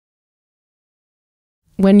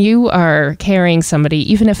when you are carrying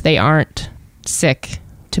somebody, even if they aren't sick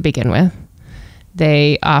to begin with,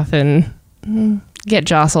 they often get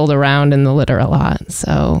jostled around in the litter a lot.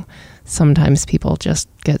 So sometimes people just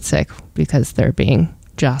get sick because they're being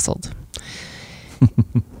jostled.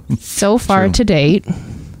 So far to date,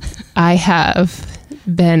 I have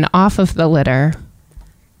been off of the litter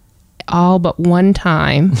all but one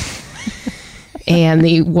time. And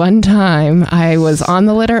the one time I was on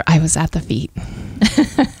the litter, I was at the feet.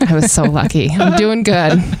 I was so lucky. I'm doing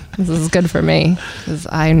good. This is good for me because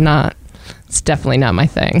it's definitely not my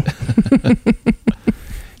thing.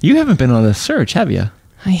 You haven't been on a search, have you?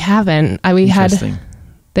 I haven't. We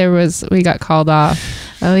got called off.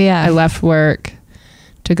 Oh yeah. I left work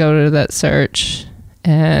to go to that search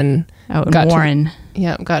and got Warren.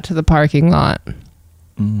 Got to the parking lot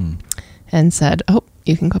and said, "Oh,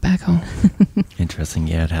 you can go back home." Interesting.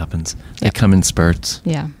 Yeah, it happens. They come in spurts.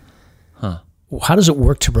 Yeah. Huh. How does it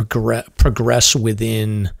work to progress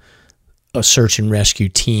within a search and rescue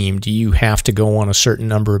team? Do you have to go on a certain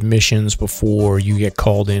number of missions before you get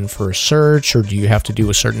called in for a search, or do you have to do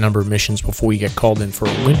a certain number of missions before you get called in for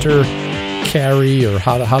a winter carry, or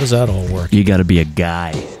how does that all work? You got to be a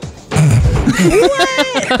guy.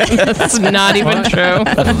 That's not even true.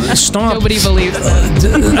 Stop. Nobody believes that.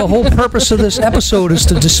 The whole purpose of this episode is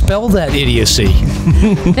to dispel that idiocy.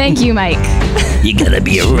 Thank you, Mike. You got to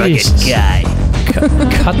be a rugged guy.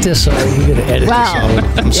 Cut this out. You got to edit this out.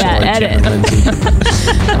 I'm sorry, edit. Jen and Lindsay.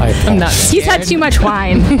 I'm not scared. He's had too much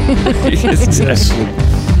wine.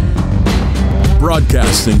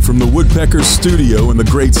 Broadcasting from the Woodpecker Studio in the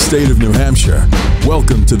great state of New Hampshire,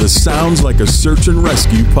 welcome to the Sounds Like a Search and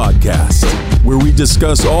Rescue podcast, where we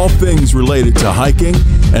discuss all things related to hiking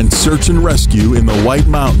and search and rescue in the White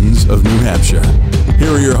Mountains of New Hampshire. Here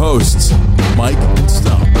are your hosts, Mike and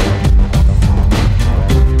Stump.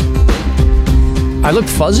 I look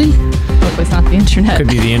fuzzy? Hopefully it's not the internet. Could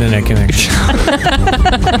be the internet connection.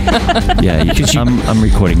 Yeah, I'm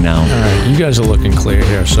recording now. All right, you guys are looking clear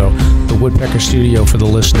here. So the Woodpecker Studio, for the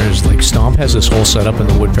listeners, like Stomp has this whole setup in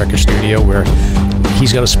the Woodpecker Studio where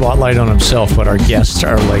he's got a spotlight on himself, but our guests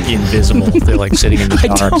are like invisible. They're like sitting in the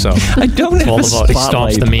dark. I don't have a spotlight.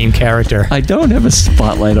 Stomp's the main character. I don't have a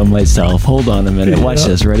spotlight on myself. Hold on a minute. Watch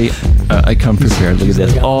this. Ready? I come prepared. Look at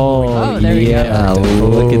this. Oh, there we yeah.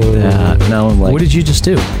 Look at that. Now I'm like, what did you just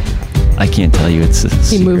do? I can't tell you. It's a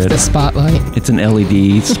secret. He moved the spotlight. It's an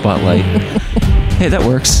LED spotlight. Hey, that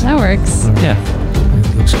works. That works. Right. Yeah.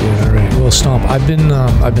 It looks good. All right. Well, Stomp, I've been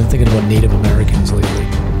thinking about Native Americans lately.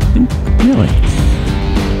 Really?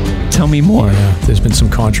 Tell me more. Yeah, there's been some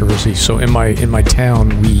controversy. So in my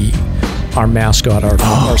town, our mascot,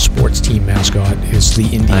 our sports team mascot is the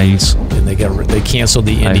Indians, and they canceled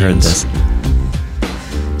the Indians. I heard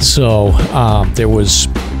this. So there was,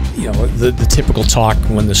 the typical talk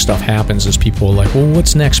when this stuff happens is people are like, well,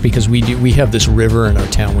 what's next? Because we have this river in our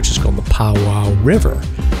town which is called the Powwow River,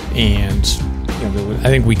 and I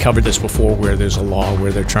think we covered this before, where there's a law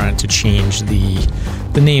where they're trying to change the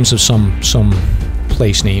names of some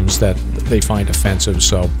place names that they find offensive.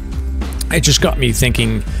 So it just got me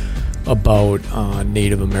thinking about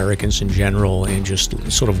Native Americans in general, and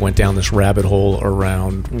just sort of went down this rabbit hole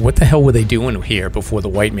around what the hell were they doing here before the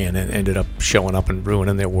white man ended up showing up and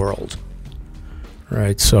ruining their world.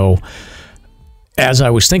 Right. So as I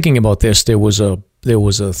was thinking about this, there was a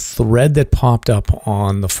thread that popped up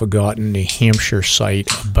on the Forgotten New Hampshire site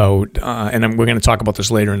about, and we're going to talk about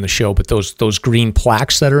this later in the show, but those green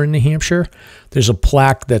plaques that are in New Hampshire. There's a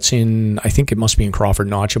plaque that's I think it must be in Crawford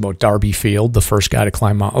Notch, about Darby Field, the first guy to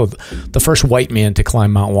climb the first white man to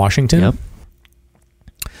climb Mount Washington. Yep.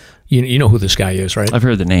 You know who this guy is, right? I've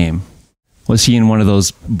heard the name. Was he in one of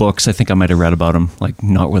those books? I think I might have read about him, like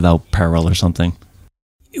Not Without Peril or something.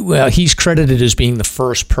 Well, he's credited as being the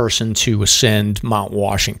first person to ascend Mount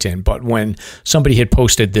Washington, but when somebody had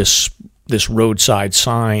posted this roadside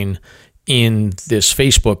sign in this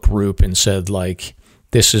Facebook group and said, like,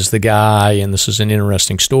 this is the guy and this is an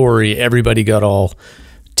interesting story, everybody got all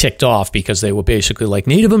ticked off because they were basically like,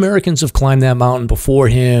 Native Americans have climbed that mountain before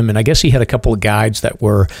him, and I guess he had a couple of guides that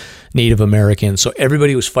were Native Americans, so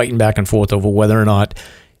everybody was fighting back and forth over whether or not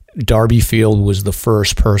Darby Field was the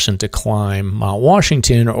first person to climb Mount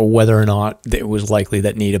Washington, or whether or not it was likely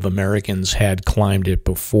that Native Americans had climbed it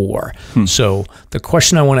before. So the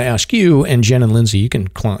question I want to ask you, and Jen and Lindsay, you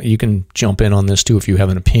can jump in on this too if you have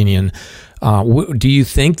an opinion. Do you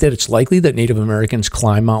think that it's likely that Native Americans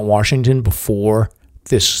climbed Mount Washington before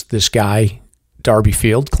this guy Darby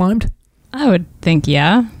Field climbed? I would think,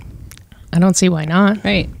 yeah. I don't see why not.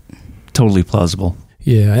 Right. Totally plausible.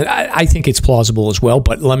 Yeah, and I think it's plausible as well,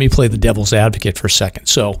 but let me play the devil's advocate for a second.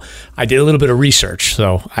 So I did a little bit of research.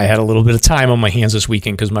 So I had a little bit of time on my hands this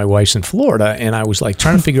weekend because my wife's in Florida, and I was like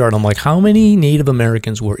trying to figure out, I'm like, how many Native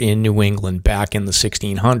Americans were in New England back in the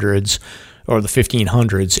 1600s or the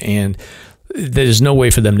 1500s? And there's no way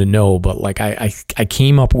for them to know, but like I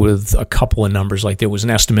came up with a couple of numbers. Like there was an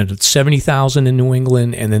estimate of 70,000 in New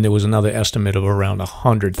England, and then there was another estimate of around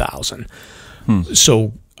 100,000.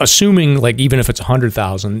 So assuming like even if it's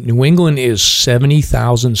 100,000, New England is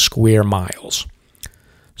 70,000 square miles.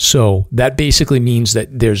 So that basically means that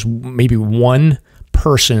there's maybe one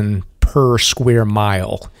person per square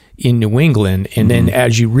mile in New England. And then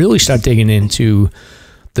as you really start digging into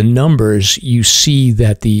the numbers, you see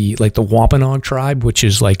that the Wampanoag tribe, which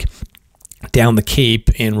is like down the Cape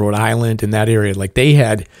in Rhode Island in that area, like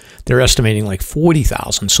they're estimating like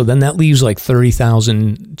 40,000. So then that leaves like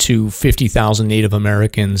 30,000 to 50,000 Native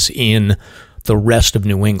Americans in the rest of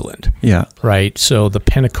New England. Yeah. Right. So the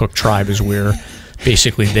Pennacook tribe is where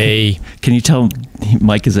basically they. Can you tell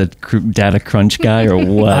Mike is a data crunch guy or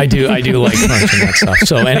what? I do like crunching that stuff.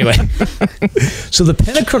 So anyway, so the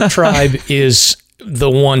Pennacook tribe is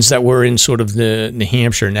the ones that were in sort of the New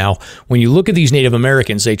Hampshire. Now, when you look at these Native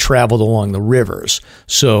Americans, they traveled along the rivers.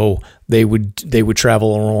 So they would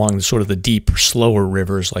travel along the sort of the deep, slower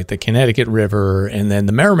rivers like the Connecticut River, and then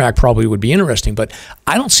the Merrimack probably would be interesting. But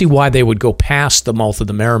I don't see why they would go past the mouth of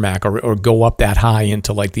the Merrimack or go up that high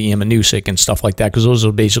into like the Ammonoosuc and stuff like that, because those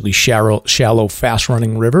are basically shallow,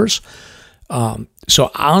 fast-running rivers.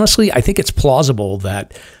 So honestly, I think it's plausible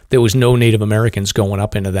that there was no Native Americans going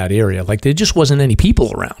up into that area. Like there just wasn't any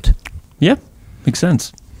people around. Yeah, makes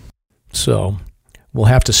sense. So we'll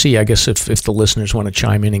have to see, I guess, if the listeners want to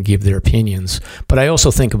chime in and give their opinions. But I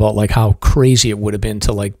also think about like how crazy it would have been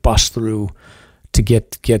to like bust through to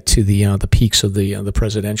get to the peaks of the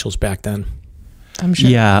presidentials back then. I'm sure.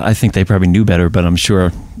 Yeah, I think they probably knew better, but I'm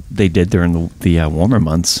sure they did during the warmer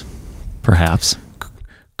months, perhaps.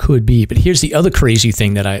 Could be, but here's the other crazy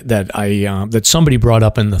thing that somebody brought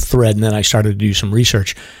up in the thread, and then I started to do some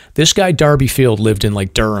research. This guy Darby Field lived in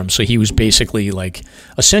like Durham, so he was basically like,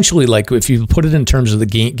 essentially like if you put it in terms of the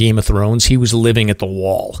Game of Thrones, he was living at the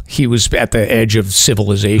wall. He was at the edge of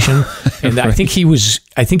civilization, and right. I think he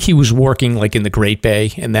was working like in the Great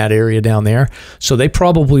Bay in that area down there. So they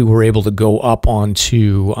probably were able to go up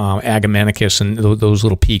onto Agamenicus and those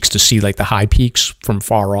little peaks to see like the high peaks from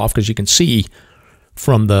far off, because you can see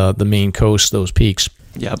from the main coast, those peaks.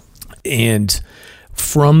 Yep. And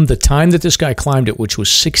from the time that this guy climbed it, which was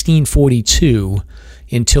 1642,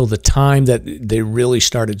 until the time that they really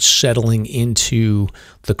started settling into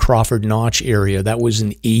the Crawford Notch area, that was in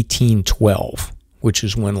 1812, which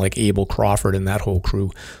is when like Abel Crawford and that whole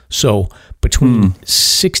crew. So between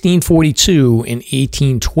 1642 and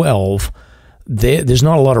 1812, there's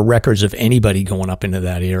not a lot of records of anybody going up into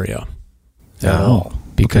that area at all.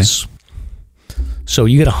 Because... Okay. So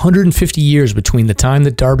you get 150 years between the time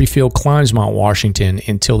that Darby Field climbs Mount Washington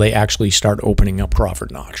until they actually start opening up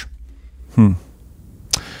Crawford Notch.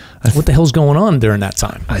 What the hell's going on during that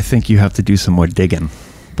time? I think you have to do some more digging,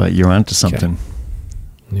 but you're onto something.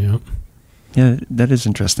 Okay. Yeah. Yeah, that is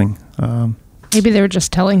interesting. Maybe they were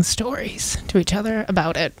just telling stories to each other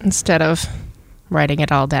about it instead of writing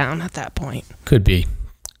it all down at that point. Could be.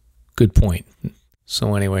 Good point.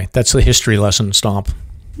 So anyway, that's the history lesson, Stomp.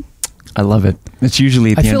 I love it. It's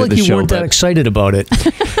usually at the end of the show. I feel like you weren't that excited about it.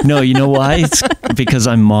 No, you know why? It's because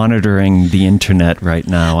I'm monitoring the internet right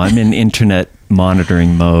now. I'm in internet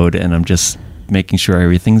monitoring mode, and I'm just making sure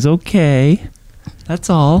everything's okay. That's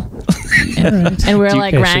all. And we're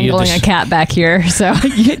like wrangling a cat back here. So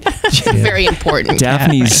very important.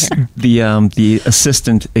 Daphne's the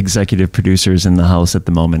assistant executive producer is in the house at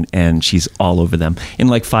the moment, and she's all over them. In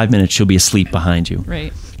like 5 minutes, she'll be asleep behind you.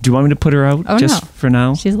 Right. Do you want me to put her out for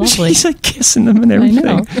now? She's lovely. She's like kissing them and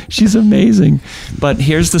everything. She's amazing. But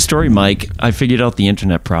here's the story, Mike. I figured out the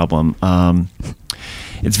internet problem.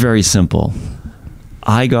 It's very simple.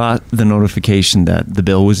 I got the notification that the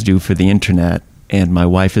bill was due for the internet, and my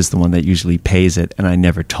wife is the one that usually pays it, and I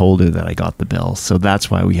never told her that I got the bill. So that's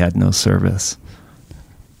why we had no service.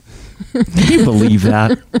 Can you believe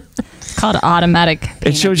that? It's called automatic payment.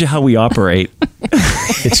 It shows you how we operate.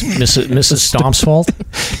 It's Mrs. Stomp's fault?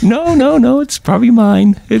 No. It's probably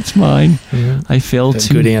mine. It's mine. Yeah. I failed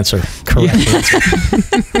to... Good answer. Correct answer.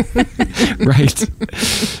 Right.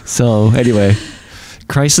 So, anyway,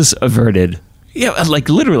 crisis averted. Yeah, like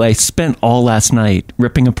literally, I spent all last night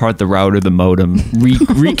ripping apart the router, the modem,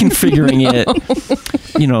 reconfiguring it,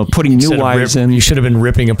 putting new wires in. You should have been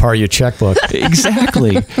ripping apart your checkbook.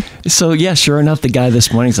 Exactly. So, yeah, sure enough, the guy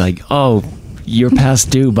this morning's like, oh, you're past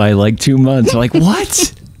due by like 2 months. I'm like,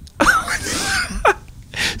 what?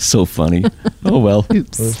 So funny. Oh, well.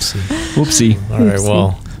 Whoopsie. All right,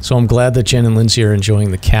 well. So I'm glad that Jen and Lindsay are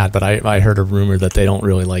enjoying the cat, but I heard a rumor that they don't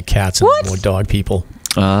really like cats and more dog people.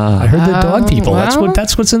 I heard they're dog people. Well,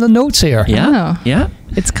 That's what's in the notes here. Yeah. Oh. Yeah.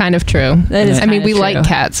 It's kind of true. That is I mean, kinda we true. like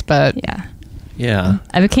cats, but Yeah.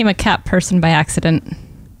 I became a cat person by accident.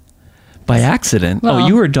 By accident? Well,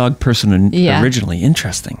 you were a dog person yeah. originally.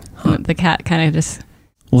 Interesting. Huh. The cat kind of just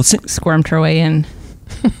Well, squirmed her way in.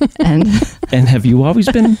 And have you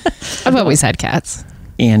always been I've always had cats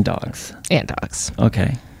and dogs? and dogs.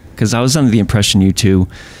 Okay. Because I was under the impression you two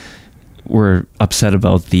were upset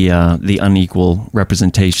about the unequal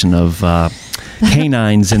representation of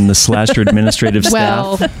canines in the Slasher administrative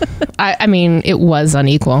staff. Well, I mean, it was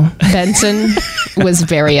unequal. Benson was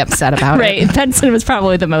very upset about it. right, Benson was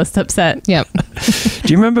probably the most upset. Yep.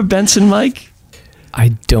 Do you remember Benson, Mike? I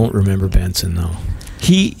don't remember Benson, though.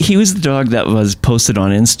 He was the dog that was posted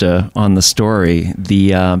on Insta on the story,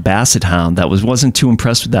 the Basset Hound that wasn't too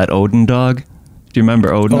impressed with that Odin dog. Do you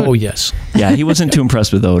remember Odin? Oh, yes. Yeah, he wasn't too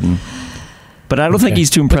impressed with Odin. But I don't think he's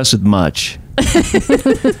too impressed with much.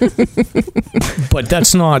 But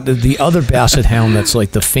that's not the other Basset Hound that's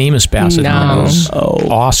like the famous Basset No. Hound is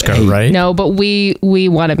Oscar, right? No, but we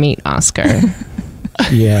want to meet Oscar.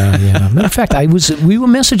 Yeah. Matter of fact, we were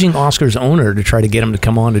messaging Oscar's owner to try to get him to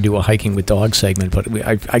come on to do a hiking with dogs segment, but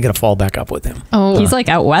I got to fall back up with him. Oh, He's like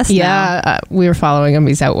out west now. yeah. We were following him.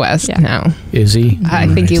 He's out west now. Is he? I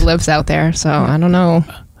think he lives out there, so I don't know.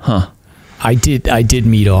 Huh. I did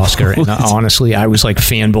meet Oscar, and honestly, I was like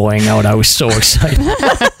fanboying out. I was so excited.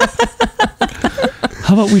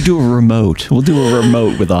 How about we do a remote? We'll do a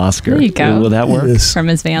remote with Oscar. There you go. Will that work? Yes. From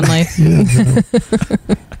his van life.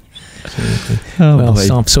 Oh,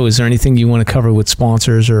 boy. So is there anything you want to cover with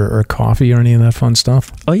sponsors or coffee or any of that fun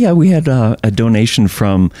stuff? Oh, yeah, we had a donation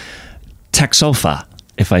from Texofa,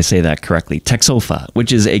 if I say that correctly. Texofa,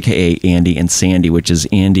 which is AKA Andy and Sandy, which is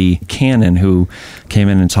Andy Cannon, who came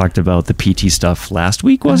in and talked about the PT stuff last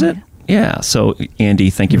week, was it? Yeah. So, Andy,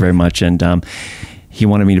 thank you very much. And he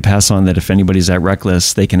wanted me to pass on that if anybody's at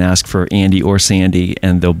Reckless, they can ask for Andy or Sandy,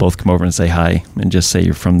 and they'll both come over and say hi and just say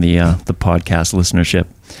you're from the podcast listenership.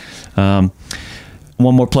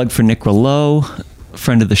 One more plug for Nick Rouleau,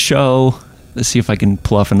 friend of the show. Let's see if I can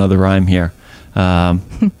pull off another rhyme here.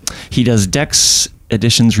 He does decks,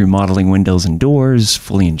 additions, remodeling windows and doors,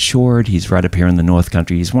 fully insured. He's right up here in the North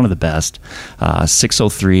Country. He's one of the best.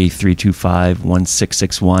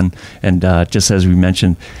 603-325-1661. And just as we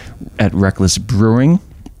mentioned, at Reckless Brewing,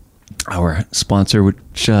 our sponsor,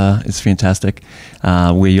 which is fantastic,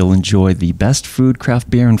 where you'll enjoy the best food, craft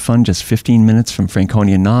beer, and fun just 15 minutes from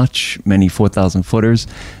Franconia Notch, many 4,000 footers,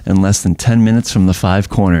 and less than 10 minutes from the Five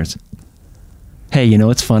Corners. Hey, you know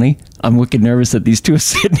what's funny? I'm wicked nervous that these two are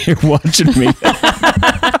sitting here watching me.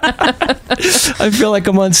 I feel like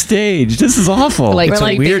I'm on stage. This is awful. Like, It's we're a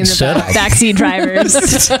like weird being the setup. Backseat drivers.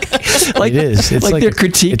 like, It is. It's like like they're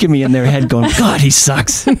critiquing me in their head going, God, he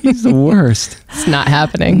sucks. He's the worst. It's not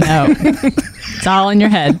happening. No. It's all in your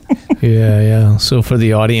head. Yeah. So for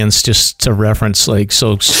the audience, just to reference, like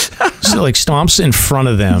Stomp's in front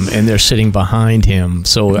of them and they're sitting behind him.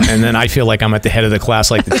 So, and then I feel like I'm at the head of the class,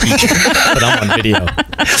 like the teacher, but I'm on video.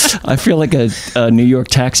 I feel like a New York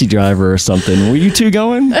taxi driver or something. Were you two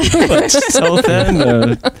going? South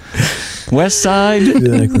End? West Side?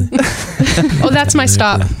 Exactly. Oh, that's my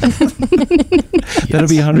stop. That'll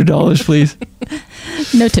be $100, please.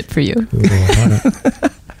 No tip for you.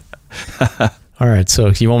 All right. So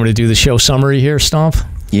you want me to do the show summary here, Stomp?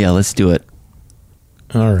 Yeah, let's do it.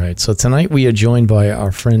 All right. So tonight we are joined by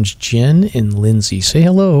our friends Jen and Lindsay. Say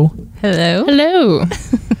hello. Hello. Hello.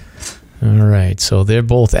 All right. So they're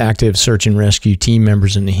both active search and rescue team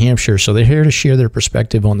members in New Hampshire. So they're here to share their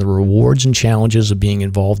perspective on the rewards and challenges of being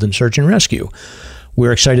involved in search and rescue.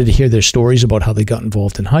 We're excited to hear their stories about how they got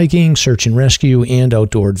involved in hiking, search and rescue, and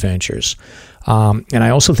outdoor adventures. And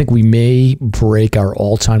I also think we may break our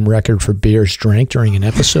all-time record for beers drank during an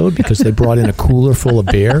episode because they brought in a cooler full of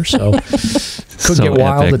beer. So could get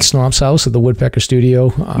wild epic. at Stomp's house at the Woodpecker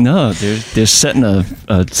Studio. No, they're setting a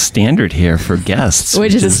standard here for guests.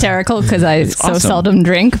 Which is hysterical because I so awesome. seldom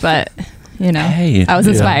drink, but, you know, Hey, I was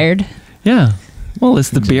inspired. Yeah. Well,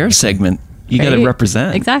 it's the beer segment. You got to Right?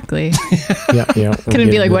 represent. Exactly. Yeah. Couldn't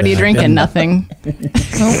be like, what are you drinking? Nothing.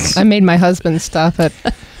 Well, I made my husband stop at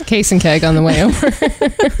Case and Keg on the way over.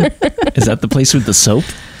 Is that the place with the soap?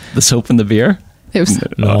 The soap and the beer? It was,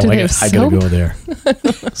 No, did they I have gotta soap? go there.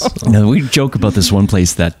 No, we joke about this one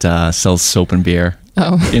place that sells soap and beer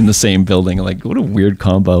Oh. in the same building. Like, what a weird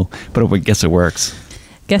combo. But I guess it works.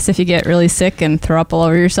 Guess if you get really sick and throw up all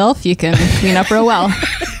over yourself, you can clean up real well.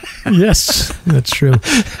 Yes, that's true.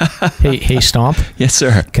 Hey, Stomp. Yes,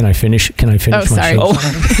 sir. Can I finish? Oh, my sorry. show?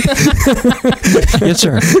 Yes,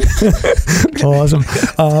 sir. Awesome.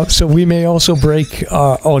 So we may also break.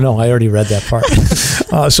 Oh no, I already read that part.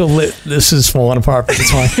 This is falling apart, but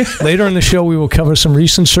it's fine. Later in the show, we will cover some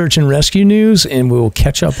recent search and rescue news, and we will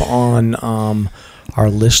catch up on our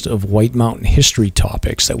list of White Mountain history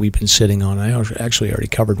topics that we've been sitting on. I actually already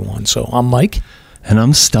covered one. So I'm Mike, and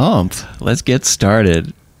I'm Stomp. Let's get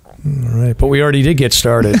started. All right, but we already did get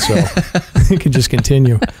started, so we can just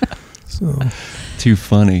continue. So. Too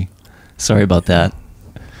funny. Sorry about that.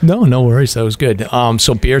 No worries. That was good.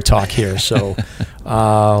 So beer talk here. So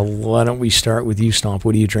why don't we start with you, Stomp?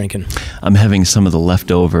 What are you drinking? I'm having some of the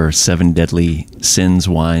leftover 7 Deadly Sins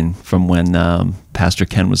wine from when Pastor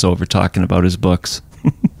Ken was over talking about his books.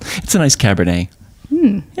 It's a nice Cabernet.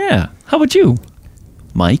 Yeah. How about you,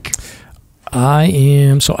 Mike?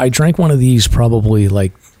 I drank one of these probably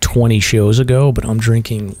like 20 shows ago, but I'm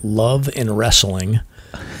drinking Love and Wrestling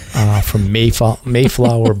from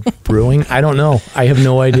Mayflower Brewing. I don't know. I have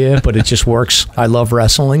no idea, but it just works. I love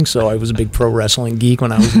wrestling, so I was a big pro wrestling geek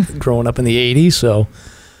when I was growing up in the 80s, so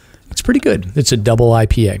it's pretty good. It's a double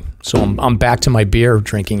IPA. So I'm back to my beer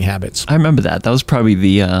drinking habits. I remember that. That was probably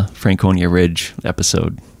the Franconia Ridge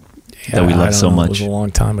episode that we loved so much. It was a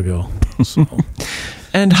long time ago. So.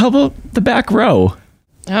 And how about the back row?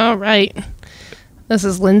 All right. This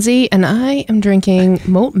is Lindsay, and I am drinking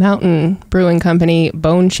Moat Mountain Brewing Company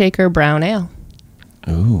Bone Shaker Brown Ale.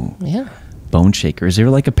 Ooh. Yeah. Bone Shaker. Is there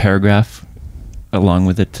like a paragraph along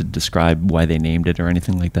with it to describe why they named it or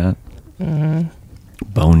anything like that? Bone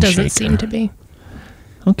Shaker. Doesn't seem to be.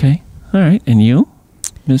 Okay. All right. And you,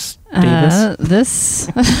 Miss Davis? This...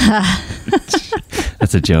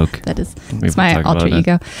 That's a joke. That is. It's my alter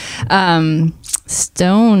ego.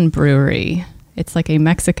 Stone Brewery. It's like a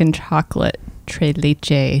Mexican chocolate Tres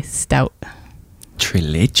Leche stout. Tres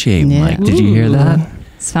Leche, Mike. Did you hear that?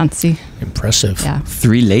 It's fancy. Impressive. Yeah.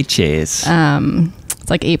 3 leches. It's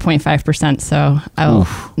like 8.5%, so I will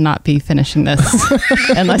not be finishing this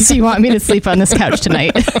unless you want me to sleep on this couch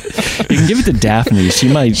tonight. You can give it to Daphne. She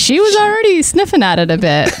might. She was already sniffing at it a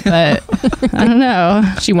bit, but I don't know.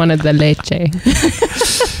 She wanted the leche.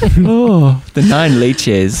 Oh, the 9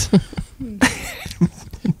 leches.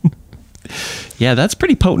 Yeah, that's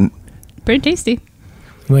pretty potent. Pretty tasty.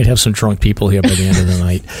 We might have some drunk people here by the end of the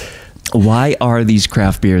night. Why are these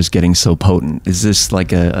craft beers getting so potent? Is this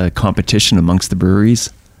like a competition amongst the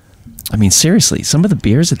breweries? I mean, seriously, some of the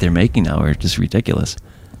beers that they're making now are just ridiculous.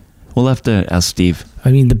 We'll have to ask Steve.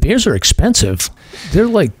 I mean, the beers are expensive. They're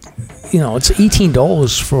like, it's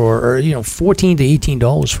 $18 for, or, $14 to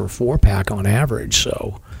 $18 for a 4-pack on average.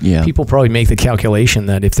 So yeah, people probably make the calculation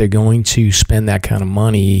that if they're going to spend that kind of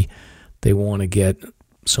money, they want to get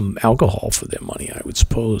some alcohol for their money, I would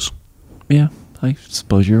suppose. Yeah, I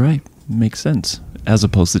suppose you're right. Makes sense. As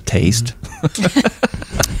opposed to taste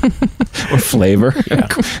or flavor. Yeah,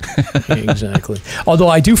 exactly. Although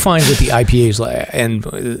I do find with the IPAs, and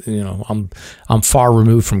I'm far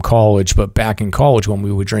removed from college, but back in college when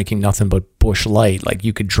we were drinking nothing but Busch Light, like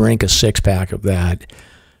you could drink a 6-pack of that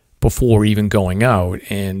before even going out,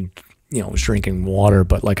 and I was drinking water,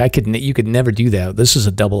 but like you could never do that. This is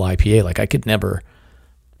a double IPA. Like I could never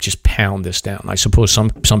just pound this down. I suppose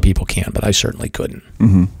some people can, but I certainly couldn't.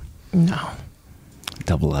 Mm-hmm. No.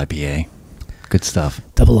 Double IPA. Good stuff.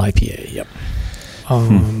 Double IPA, yep.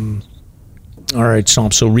 All right,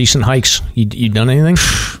 Stomp. So recent hikes, you done anything?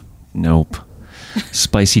 Nope.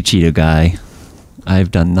 Spicy Cheeto guy. I've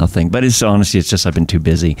done nothing. But it's just I've been too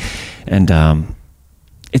busy. And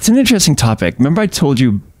it's an interesting topic. Remember I told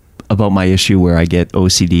you about my issue where I get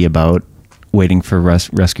OCD about waiting for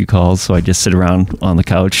rescue calls, so I just sit around on the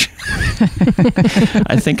couch.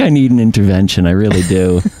 I think I need an intervention. I really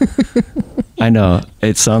do. I know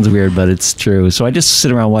it sounds weird, but it's true. So I just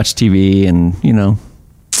sit around, watch TV, and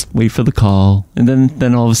wait for the call, and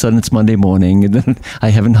then all of a sudden it's Monday morning, and then I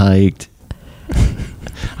haven't hiked.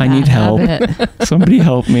 I need help. Somebody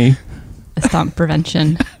help me. Stomp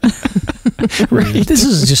prevention. Right. This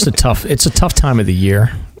is just a tough time of the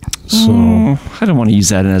year. So I don't want to use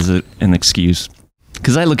that as an excuse,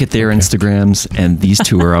 because I look at their Instagrams and these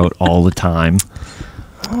two are out all the time.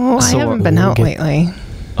 Oh, so I haven't been out lately.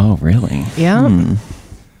 Oh, really? Yeah.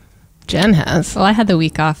 Jen has. Well, I had the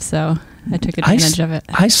week off, so I took advantage of it.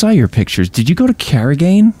 I saw your pictures. Did you go to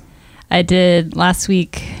Carrigain? I did last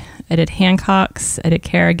week. I did Hancock's. I did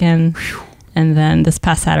Carrigain. And then this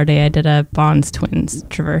past Saturday, I did a Bonds Twins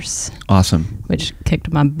Traverse. Awesome. Which kicked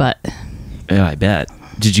my butt. Yeah, I bet.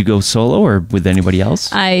 Did you go solo or with anybody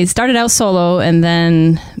else? I started out solo and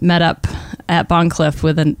then met up at Boncliffe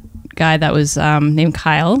with a guy that was named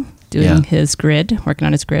Kyle, doing his grid, working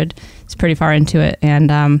on his grid. He's pretty far into it, and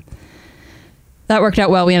that worked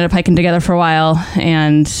out well. We ended up hiking together for a while,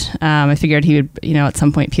 and I figured he would, at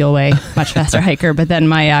some point peel away, much faster hiker. But then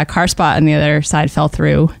my car spot on the other side fell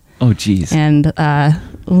through. Oh, geez. And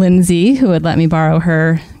Lindsay, who would let me borrow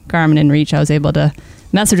her Garmin InReach, I was able to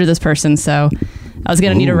message with this person, so I was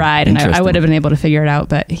going to need a ride, and I would have been able to figure it out,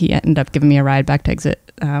 but he ended up giving me a ride back to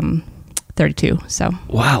exit 32. So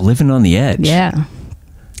wow, living on the edge. Yeah.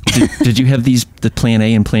 Did you have the plan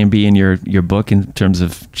A and plan B in your book in terms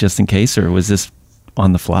of just in case, or was this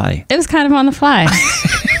on the fly? It was kind of on the fly.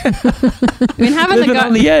 I mean, having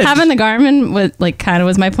the Garmin was kind of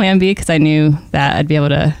was my plan B, because I knew that I'd be able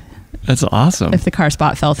to. That's awesome. If the car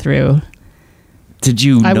spot fell through. Did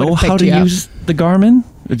you know how to use the Garmin?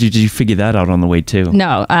 Or did you figure that out on the way too?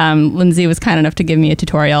 No. Lindsay was kind enough to give me a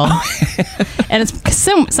tutorial. And it's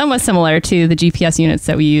somewhat similar to the GPS units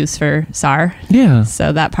that we use for SAR. Yeah.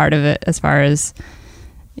 So that part of it, as far as,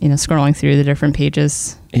 scrolling through the different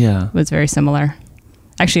pages, was very similar.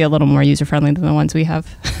 Actually, a little more user-friendly than the ones we have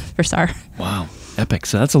for SAR. Wow. Epic.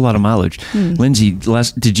 So that's a lot of mileage. Lindsay,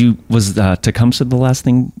 was Tecumseh the last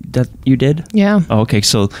thing that you did? Yeah. Oh, okay.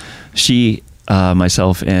 So she...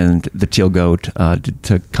 myself and the Teal Goat did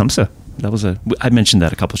Tecumseh. I mentioned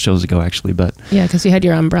that a couple shows ago, actually, but yeah, because you had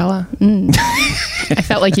your umbrella. I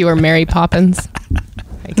felt like you were Mary Poppins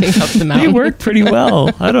hiking up the mountain. It worked pretty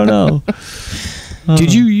well. I don't know.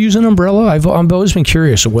 Did you use an umbrella? I've always been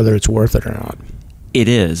curious of whether it's worth it or not. It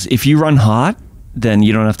is. If you run hot, then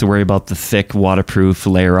you don't have to worry about the thick waterproof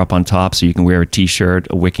layer up on top, so you can wear a t-shirt,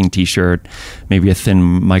 a wicking t-shirt, maybe a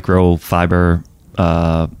thin microfiber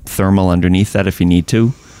thermal underneath that if you need to,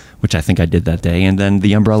 which I think I did that day, and then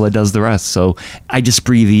the umbrella does the rest. So I just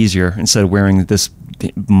breathe easier instead of wearing this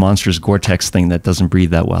monstrous Gore-Tex thing that doesn't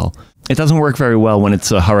breathe that well. It doesn't work very well when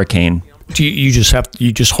it's a hurricane. Do you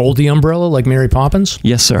just hold the umbrella like Mary Poppins?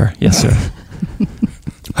 Yes, sir. Yes, sir.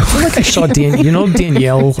 I feel like I saw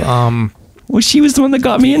Danielle. Well, she was the one that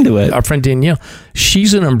got me into it. Our friend Danielle,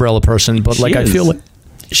 she's an umbrella person, but I feel like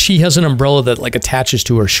she has an umbrella that attaches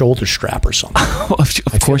to her shoulder strap or something.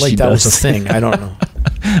 Of course she does. That was a thing. I don't know.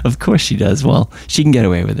 Of course she does. Well, she can get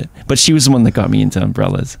away with it. But she was the one that got me into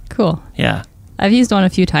umbrellas. Cool. Yeah. I've used one a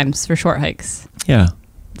few times for short hikes. Yeah.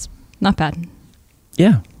 It's not bad.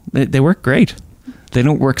 Yeah. They work great. They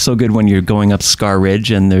don't work so good when you're going up Scar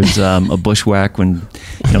Ridge and there's a bushwhack when,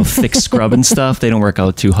 thick scrub and stuff. They don't work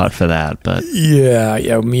out too hot for that. But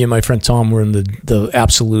yeah. Me and my friend Tom were in the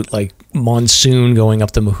absolute monsoon going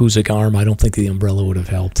up the Mahoosic Arm. I don't think the umbrella would have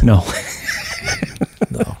helped. No.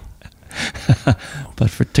 No. But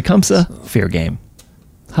for Tecumseh, fair game.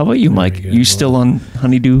 How about you, Mike? Good. You still on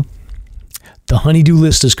Honeydew? The Honeydew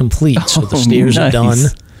list is complete, so the stairs are done.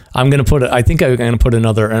 I'm going to put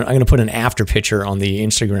an after picture on the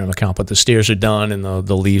Instagram account, but the stairs are done and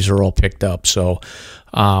the leaves are all picked up. So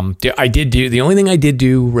the only thing I did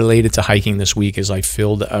do related to hiking this week is I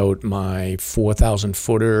filled out my 4,000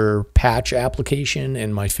 footer patch application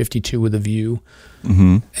and my 52 with a view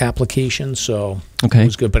application. So it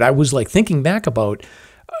was good. But I was thinking back about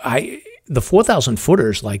the 4,000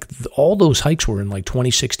 footers, all those hikes were in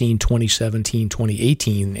 2016, 2017,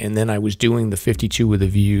 2018. And then I was doing the 52 with the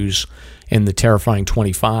views and the terrifying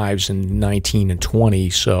 25s in 19 and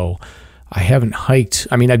 20. So I haven't hiked.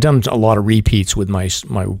 I mean, I've done a lot of repeats with my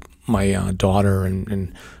daughter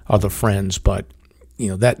and other friends, but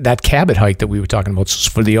that Cabot hike that we were talking about,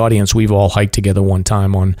 for the audience, we've all hiked together one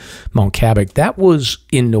time on Mount Cabot. That was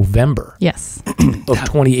in November. Yes. Of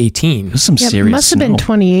 2018. There's some serious it must have been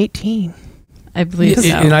 2018. I believe so.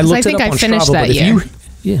 And I looked I think it up I on finished Strava, that but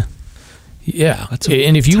year. Yeah.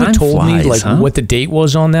 And if you had told me what the date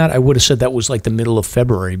was on that, I would have said that was the middle of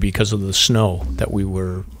February because of the snow that we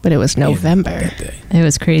were. But it was November. That day. It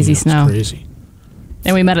was crazy snow. It was crazy.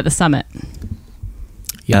 And we met at the summit.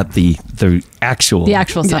 At the actual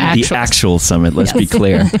summit. The actual summit. Let's be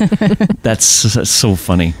clear. That's so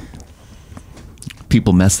funny.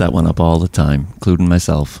 People mess that one up all the time, including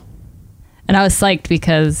myself. And I was psyched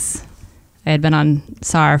because I had been on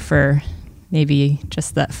SAR for maybe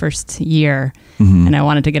just that first year, and I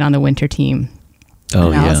wanted to get on the winter team.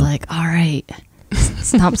 Oh, and I was like, all right,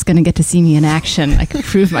 Stomp's going to get to see me in action. I can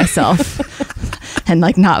prove myself and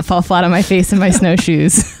not fall flat on my face in my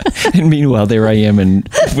snowshoes. And meanwhile, there I am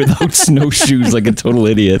without snowshoes like a total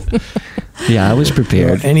idiot. Yeah, I was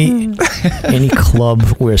prepared. Any club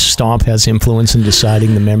where Stomp has influence in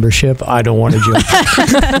deciding the membership, I don't want to join.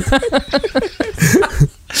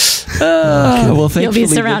 Well, thankfully, you'll be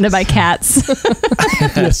surrounded by cats.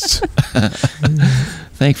 Yes.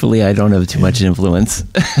 Thankfully, I don't have too much influence.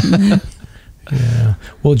 Yeah.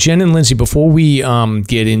 Well, Jen and Lindsay, before we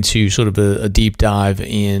get into sort of a deep dive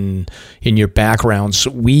in your backgrounds,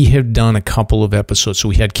 we have done a couple of episodes. So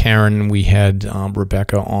we had Karen, we had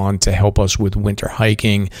Rebecca on to help us with winter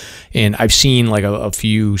hiking, and I've seen like a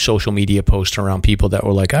few social media posts around people that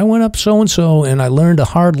were like, I went up so-and-so and I learned a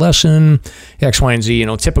hard lesson, X, Y, and Z,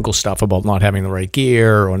 typical stuff about not having the right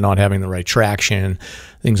gear or not having the right traction,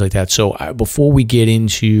 things like that. So before we get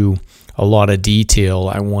into a lot of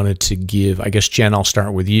detail, I wanted to give, I guess, Jen, I'll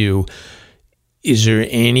start with you. Is there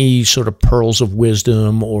any sort of pearls of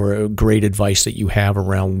wisdom or great advice that you have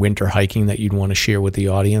around winter hiking that you'd want to share with the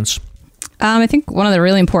audience? I think one of the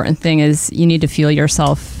really important things is you need to feel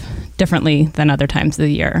yourself differently than other times of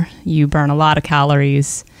the year. You burn a lot of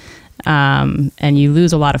calories and you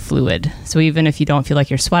lose a lot of fluid. So even if you don't feel like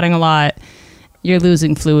you're sweating a lot, you're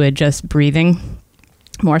losing fluid just breathing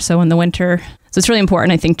more so in the winter. So it's really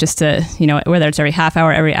important, I think, just to, whether it's every half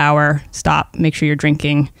hour, every hour, stop, make sure you're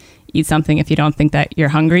drinking, eat something if you don't think that you're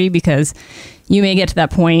hungry, because you may get to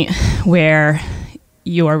that point where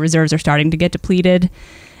your reserves are starting to get depleted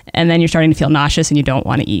and then you're starting to feel nauseous and you don't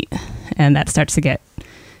want to eat. And that starts to get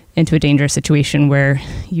into a dangerous situation where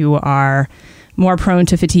you are more prone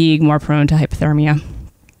to fatigue, more prone to hypothermia.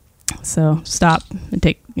 So stop and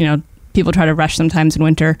take, people try to rush sometimes in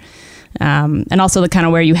winter. And also the kind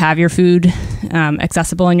of where you have your food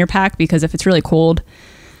accessible in your pack, because if it's really cold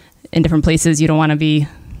in different places, you don't want to be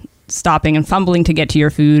stopping and fumbling to get to your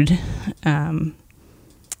food. You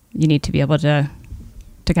need to be able to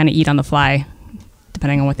kind of eat on the fly,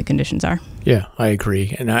 depending on what the conditions are. Yeah, I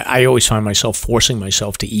agree. And I always find myself forcing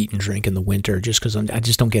myself to eat and drink in the winter just because I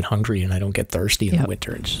just don't get hungry and I don't get thirsty in the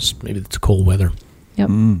winter. It's just, maybe it's cold weather. Yep.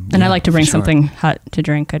 And I like to bring something hot to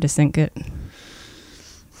drink. I just think it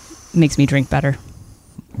makes me drink better.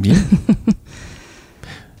 Yeah.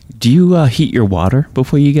 Do you heat your water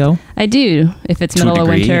before you go? I do. If it's middle of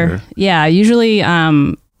winter. Or? Yeah. Usually,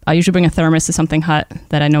 I'll usually bring a thermos to something hot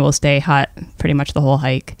that I know will stay hot pretty much the whole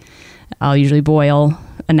hike. I'll usually boil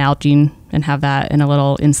an Nalgene and have that in a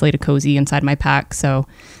little insulated cozy inside my pack. So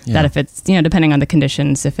that if it's, depending on the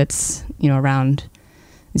conditions, if it's, around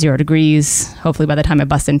 0 degrees, hopefully by the time I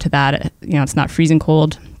bust into that, it's not freezing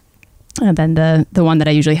cold. And then the one that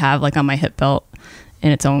I usually have like on my hip belt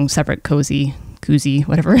in its own separate koozie,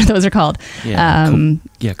 whatever those are called. Yeah,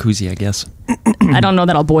 koozie, I guess. I don't know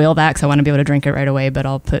that I'll boil that because I want to be able to drink it right away, but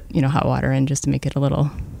I'll put, hot water in just to make it a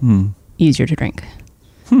little easier to drink.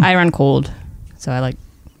 I run cold, so I like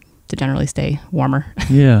to generally stay warmer.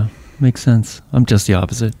 Yeah, makes sense. I'm just the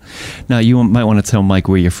opposite. Now, you might want to tell Mike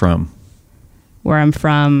where you're from. Where I'm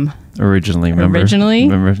from. Originally, remember?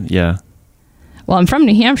 Remember, yeah. Well, I'm from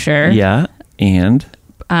New Hampshire. Yeah, and?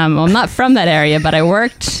 Well, I'm not from that area, but I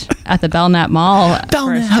worked at the Belknap Mall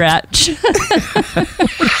for a stretch.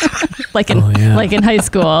 like in high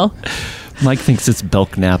school. Mike thinks it's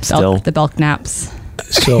Belknap still. The Belknaps.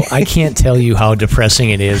 So I can't tell you how depressing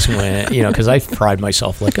it is when, because I pride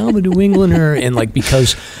myself like, I'm a New Englander. And like,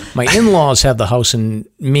 because my in-laws have the house in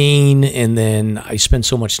Maine and then I spend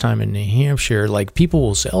so much time in New Hampshire, like people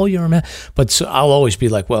will say, oh, you're a man. But so I'll always be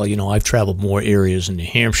like, well, I've traveled more areas in New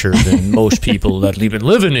Hampshire than most people that even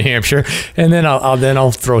live in New Hampshire. And then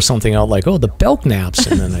I'll throw something out like, oh, the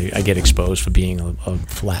Belknaps. And then I get exposed for being a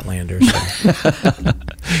Flatlander.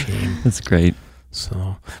 So. That's great.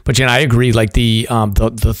 So, but Jen, I agree. Like the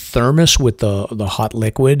thermos with the hot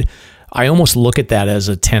liquid, I almost look at that as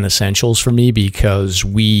a 10 essentials for me because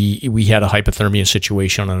we had a hypothermia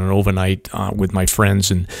situation on an overnight with my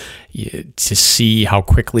friends, and to see how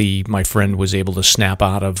quickly my friend was able to snap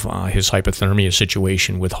out of his hypothermia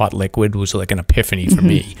situation with hot liquid was like an epiphany for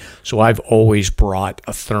me. So I've always brought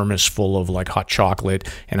a thermos full of like hot chocolate,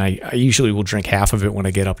 and I usually will drink half of it when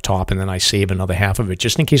I get up top, and then I save another half of it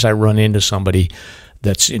just in case I run into somebody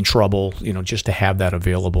that's in trouble. Just to have that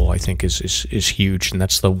available, I think is huge, and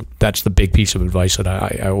that's the big piece of advice that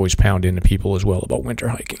I always pound into people as well about winter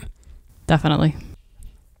hiking. Definitely.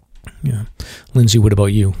 Yeah, Lindsay, what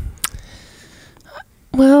about you?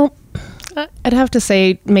 Well, I'd have to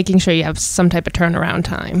say making sure you have some type of turnaround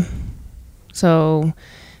time. So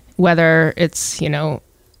whether it's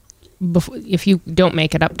if you don't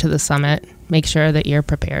make it up to the summit, make sure that you're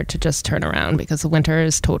prepared to just turn around because the winter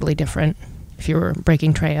is totally different. If you're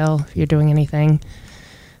breaking trail, if you're doing anything,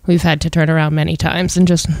 we've had to turn around many times and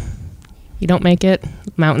just, you don't make it,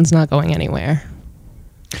 the mountain's not going anywhere.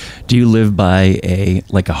 Do you live by a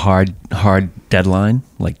hard deadline,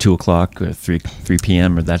 like 2:00 or 3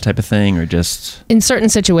 p.m. or that type of thing, or just In certain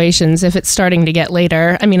situations, if it's starting to get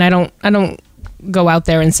later, I mean, I don't go out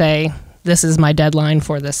there and say this is my deadline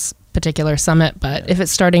for this particular summit, but if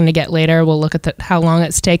it's starting to get later, we'll look at how long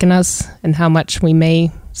it's taken us and how much we may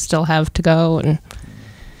still have to go, and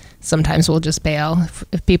sometimes we'll just bail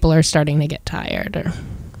if people are starting to get tired. Or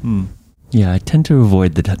Yeah, I tend to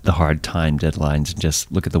avoid the hard time deadlines and just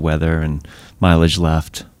look at the weather and mileage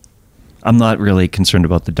left. I'm not really concerned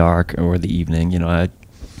about the dark or the evening.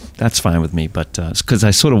 That's fine with me. But because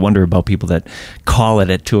I sort of wonder about people that call it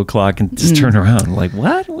at 2:00 and just turn around. Like,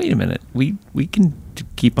 what? Wait a minute. We can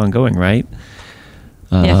keep on going, right?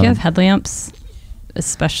 Yeah, if you have headlamps,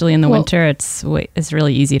 especially in the winter, it's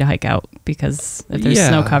really easy to hike out because if there's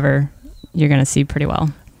snow cover, you're going to see pretty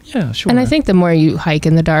well. Yeah, sure. And I think the more you hike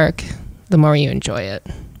in the dark, the more you enjoy it.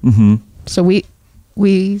 Mm-hmm. So we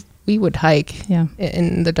would hike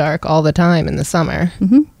in the dark all the time in the summer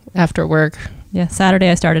after work. Yeah, Saturday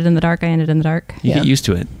I started in the dark. I ended in the dark. You get used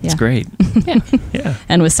to it. It's great. Yeah.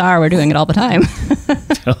 And with SAR, we're doing it all the time.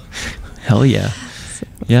 Hell yeah.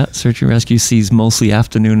 Yeah, search and rescue sees mostly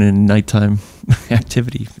afternoon and nighttime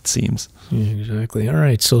activity, it seems. Yeah, exactly. All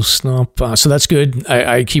right, so Stomp. So that's good.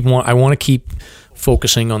 I want to keep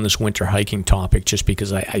focusing on this winter hiking topic just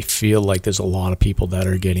because I feel like there's a lot of people that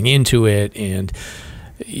are getting into it, and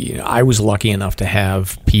I was lucky enough to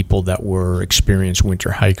have people that were experienced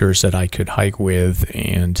winter hikers that I could hike with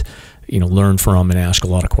and learn from and ask a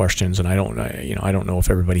lot of questions. And I don't know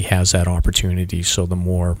if everybody has that opportunity. So the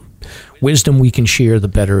more wisdom we can share, the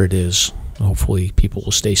better it is. Hopefully people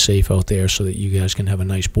will stay safe out there so that you guys can have a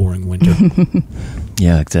nice boring winter.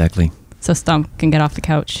 Yeah, exactly. So Stump can get off the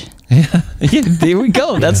couch. Yeah, there we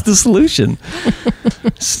go. That's the solution.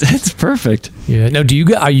 It's perfect. Yeah. Now,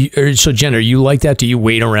 so Jen, are you like that? Do you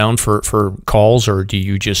wait around for calls, or do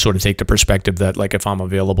you just sort of take the perspective that, like, if I'm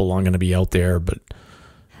available, I'm going to be out there? But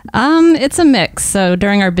it's a mix. So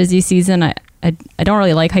during our busy season, I don't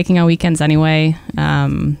really like hiking on weekends anyway,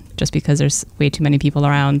 just because there's way too many people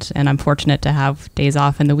around, and I'm fortunate to have days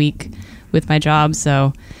off in the week with my job.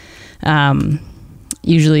 So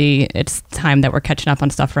usually it's time that we're catching up on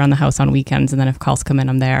stuff around the house on weekends, and then if calls come in,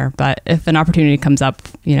 I'm there. But if an opportunity comes up,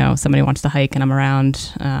 somebody wants to hike and I'm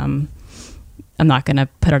around, I'm not going to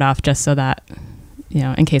put it off just so that,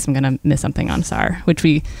 in case I'm going to miss something on SAR, which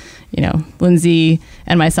we, Lindsay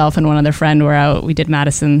and myself and one other friend were out. We did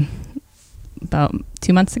Madison about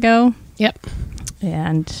 2 months ago. Yep.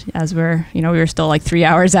 And as we were still like 3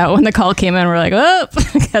 hours out when the call came in, we're like, oh,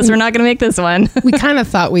 guess we're not going to make this one. We kind of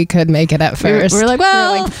thought we could make it at first. We're like,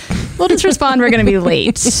 we'll just respond. We're going to be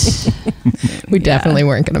late. We definitely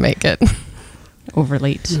weren't going to make it. Over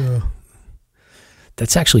late. Yeah.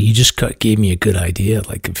 That's actually, you just gave me a good idea.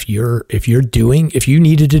 Like if you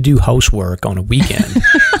needed to do housework on a weekend,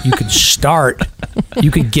 you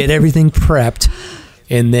could get everything prepped.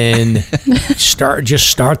 And then start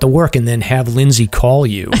the work, and then have Lindsay call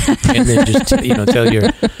you, and then just tell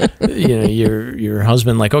your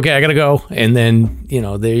husband, like, okay, I gotta go, and then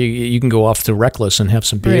there you can go off to Reckless and have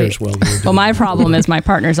some beers. Right. Well, my problem is my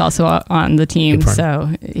partner's also on the team, so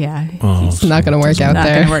yeah, it's not going to work out there.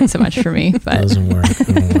 Not going to work so much for me, but it doesn't work.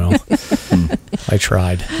 Oh, well, I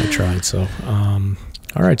tried. So.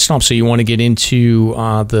 All right, Stomp. So you want to get into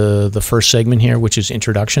the first segment here, which is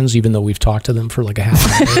introductions, even though we've talked to them for like a half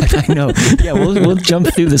an hour. I know. Yeah, we'll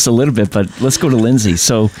jump through this a little bit, but let's go to Lindsay.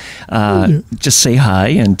 So just say hi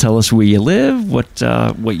and tell us where you live, what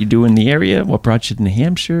you do in the area, what brought you to New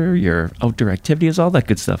Hampshire, your outdoor activities, all that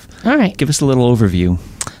good stuff. All right. Give us a little overview.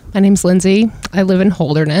 My name's Lindsay. I live in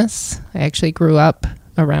Holderness. I actually grew up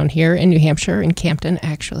around here in New Hampshire, in Campton,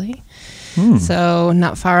 actually. So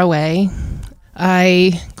not far away.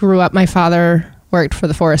 I grew up, my father worked for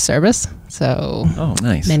the Forest Service, so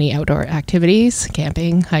nice. Many outdoor activities,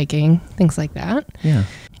 camping, hiking, things like that. Yeah.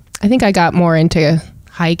 I think I got more into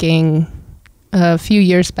hiking a few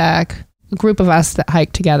years back. A group of us that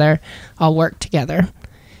hiked together all worked together,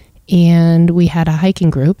 and we had a hiking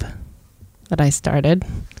group that I started.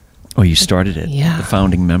 Oh, you started it? Yeah. The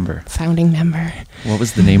founding member. Founding member. What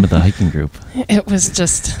was the name of the hiking group? It was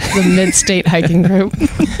just the Mid-State Hiking Group.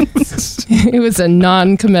 It was a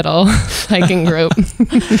non-committal hiking group.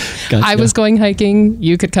 Gotcha. I was going hiking.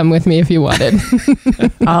 You could come with me if you wanted.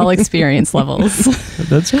 all experience levels.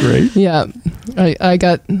 That's great. Yeah. I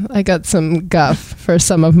got some guff for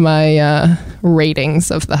some of my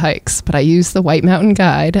ratings of the hikes, but I used the White Mountain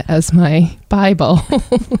Guide as my Bible.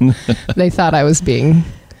 They thought I was being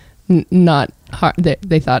not hard.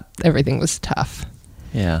 They thought everything was tough.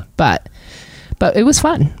 Yeah. But But it was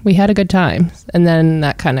fun. We had a good time. And then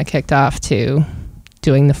that kind of kicked off to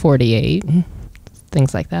doing the 48 and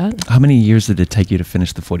things like that. How many years did it take you to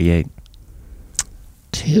finish the 48?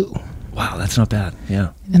 2. Wow, that's not bad. Yeah.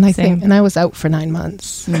 And I was out for 9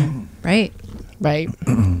 months. Right. Right.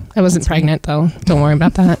 I wasn't pregnant though. Don't worry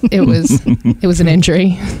about that. It was an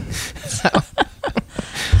injury. So.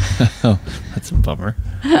 Oh, that's a bummer.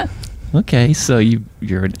 Okay, so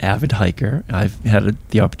you're an avid hiker. I've had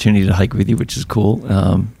the opportunity to hike with you, which is cool.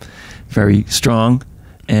 Very strong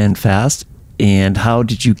and fast. And how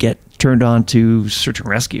did you get turned on to search and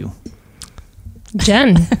rescue?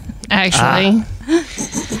 Jen, actually.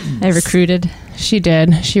 I recruited. She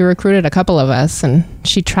did. She recruited a couple of us, and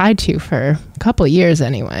she tried to for a couple of years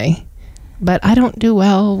anyway. But I don't do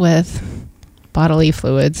well with bodily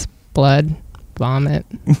fluids, blood, vomit,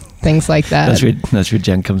 things like that. That's where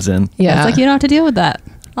Jen comes in. Yeah. It's like, you don't have to deal with that.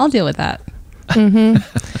 I'll deal with that. Mm-hmm.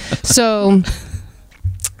 So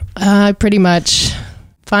I pretty much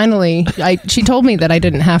finally, she told me that I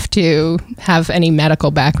didn't have to have any medical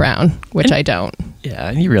background, which I don't. Yeah,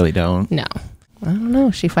 you really don't. No. I don't know.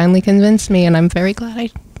 She finally convinced me, and I'm very glad I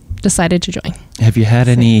decided to join. Have you had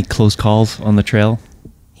any close calls on the trail?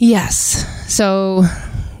 Yes. So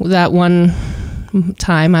that one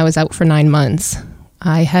time I was out for 9 months,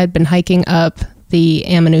 I had been hiking up the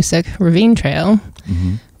Ammonoosuc Ravine Trail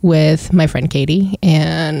with my friend Katie,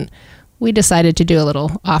 and we decided to do a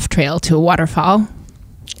little off trail to a waterfall.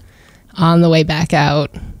 On the way back out,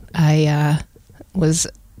 I was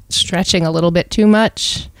stretching a little bit too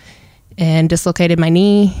much and dislocated my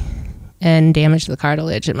knee and damaged the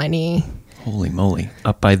cartilage in my knee. Holy moly.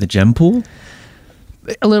 Up by the gem pool?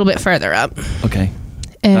 A little bit further up. Okay.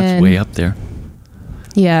 And that's way up there.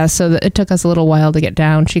 Yeah, so it took us a little while to get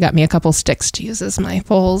down. She got me a couple sticks to use as my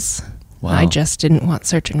poles. Wow. I just didn't want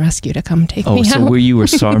search and rescue to come take me out. So were you a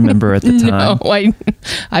SAR member at the time? No,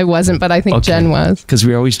 I wasn't, but I think Jen was. Because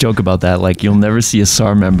we always joke about that. Like, you'll never see a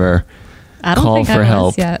SAR member I don't call think for I was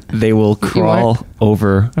help. yet. They will crawl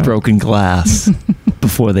over broken glass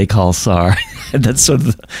before they call SAR. That's sort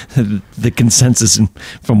of the consensus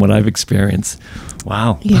from what I've experienced.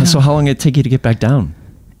 Wow. Yeah. So how long did it take you to get back down?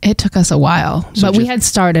 It took us a while, but we had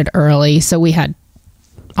started early, so we had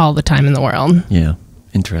all the time in the world. Yeah.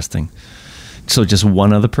 Interesting. So just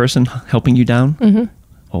one other person helping you down? Mm-hmm.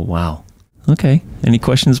 Oh, wow. Okay. Any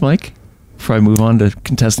questions, Mike? Before I move on to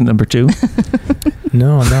contestant number 2?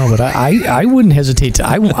 No, but I wouldn't hesitate to.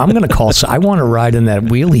 I'm going to call. So I want to ride in that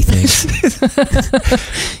wheelie thing.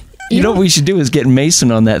 You know what we should do is get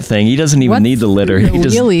Mason on that thing. He doesn't even need the litter. The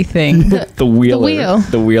wheelie thing. The wheeler. wheel.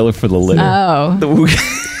 The wheeler for the litter. Oh.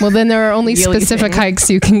 Well, then there are only Wheelie specific thing. hikes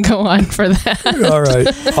you can go on for that. All right,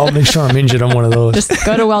 I'll make sure I'm injured on one of those. Just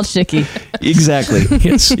go to Welch Dickey. Exactly.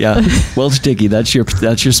 Yes. Yeah. Welch Dickey, that's your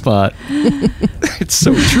spot. It's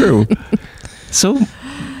so true. So,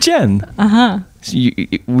 Jen.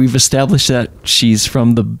 We've established that she's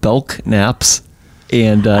from the Belknaps.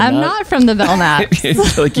 And I'm not from the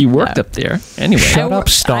Belknaps. like you worked up there. Anyway. Shut up,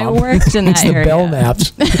 stop. I worked in that It's the area.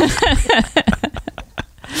 Belknaps.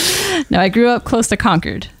 No, I grew up close to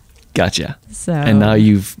Concord. Gotcha. So And now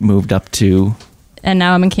you've moved up to... And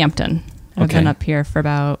now I'm in Campton. I've Okay. been up here for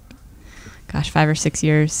about, 5 or 6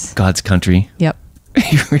 years. God's country. Yep.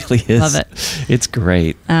 It really is. Love it. It's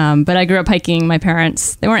great. But I grew up hiking. My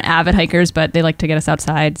parents, they weren't avid hikers, but they liked to get us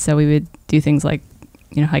outside. So we would do things like,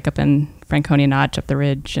 hike up in Franconia Notch, up the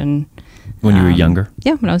ridge. And When you were younger?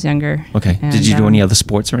 Yeah, when I was younger. Okay. And, did you do any other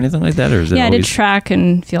sports or anything like that? Or is it I did always... track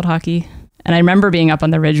and field hockey. And I remember being up on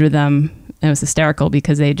the ridge with them. And it was hysterical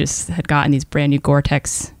because they just had gotten these brand new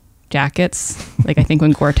Gore-Tex jackets. Like, I think when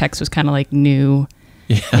Gore-Tex was kind of like new,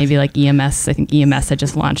 maybe like EMS. I think EMS had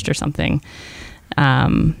just launched or something.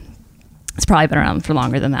 It's probably been around for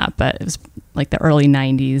longer than that, but it was like the early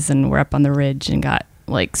 90s, and we're up on the ridge and got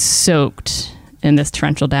like soaked in this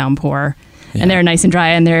torrential downpour. Yeah. And they were nice and dry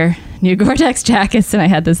in their new Gore-Tex jackets, and I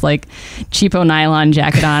had this like cheapo nylon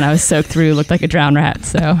jacket on. I was soaked through, looked like a drowned rat.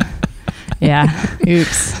 So yeah,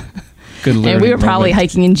 oops. Good learning And we were probably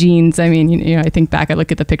moment. hiking in jeans. I mean, I think back, I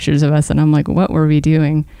look at the pictures of us and I'm like, what were we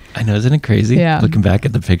doing? I know, isn't it crazy? Yeah. Looking back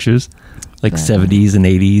at the pictures, like 70s and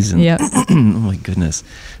 80s. And Yep. Oh my goodness.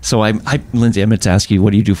 So Lindsay, I meant to ask you,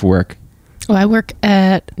 what do you do for work? Well, I work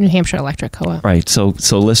at New Hampshire Electric Co-op. Right. So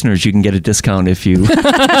listeners, you can get a discount if you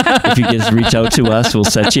if you just reach out to us. We'll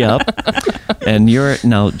set you up. And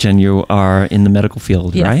Jen, you are in the medical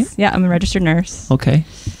field, Yes. right? Yeah, I'm a registered nurse. Okay.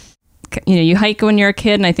 You hike when you're a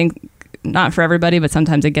kid, and I think not for everybody, but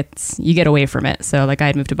sometimes you get away from it. So like I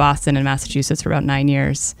had moved to Boston and Massachusetts for about 9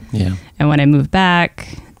 years. Yeah. And when I moved back,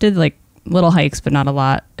 did like little hikes, but not a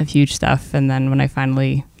lot of huge stuff. And then when I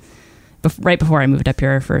finally right before I moved up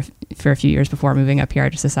here for a few years before moving up here, I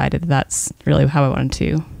just decided that's really how I wanted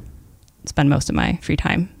to spend most of my free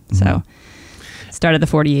time. So started the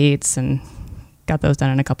 48s and got those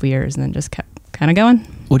done in a couple years, and then just kept kind of going.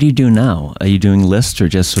 What do you do now? Are you doing lists or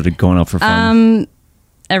just sort of going out for fun?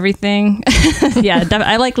 Everything. Yeah,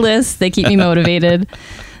 I like lists. They keep me motivated.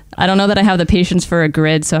 I don't know that I have the patience for a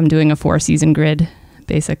grid, so I'm doing a 4-season grid,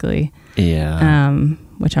 basically. Yeah.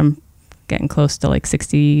 Which I'm getting close to like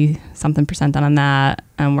 60-something% on that.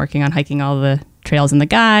 I'm working on hiking all the trails in the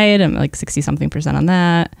guide. I'm like 60-something% on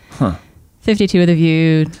that. 52 with a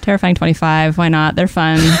view, Terrifying 25. Why not? They're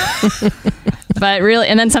fun. But really,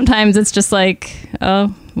 and then sometimes it's just like, oh,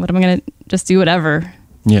 what am I going to just do? Whatever.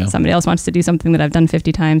 Yeah. Somebody else wants to do something that I've done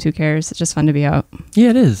 50 times. Who cares? It's just fun to be out. Yeah,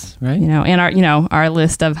 it is, right? And our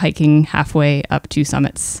list of hiking halfway up to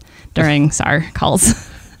summits during SAR calls.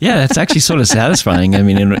 Yeah, that's actually sort of satisfying. I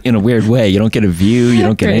mean, in a weird way, you don't get a view, you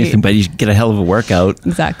don't get anything, but you get a hell of a workout.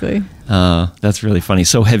 Exactly. That's really funny.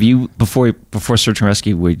 So have you, before Search and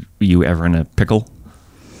Rescue, were you ever in a pickle?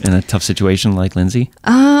 In a tough situation like Lindsay?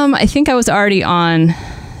 I think I was already on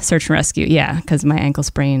Search and Rescue, yeah, because my ankle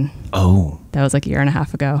sprain. Oh. That was like a year and a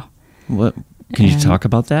half ago. What? Can you talk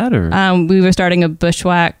about that? Or we were starting a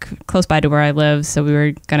bushwhack close by to where I live, so we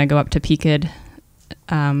were going to go up to Peaked. Is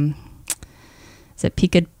it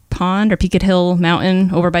Peaked Pond or Peaked Hill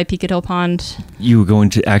Mountain over by Peaked Hill Pond? You were going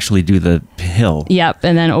to actually do the hill? Yep,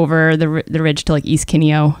 and then over the ridge to like East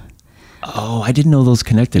Kineo. Oh, I didn't know those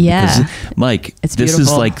connected. Yeah. Because, Mike, it's this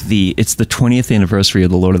beautiful. is like it's the 20th anniversary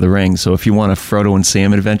of The Lord of the Rings. So if you want a Frodo and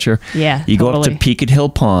Sam adventure, you go up to Peaked Hill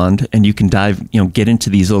Pond and you can dive, get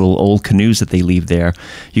into these little old canoes that they leave there.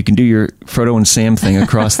 You can do your Frodo and Sam thing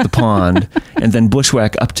across the pond and then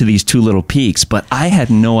bushwhack up to these two little peaks. But I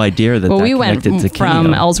had no idea that we connected went to from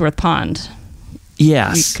Kineo. Ellsworth Pond.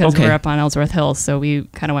 Yes. Because we're up on Ellsworth Hill, so we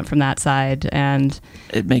kind of went from that side. And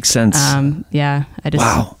it makes sense. I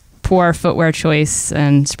just poor footwear choice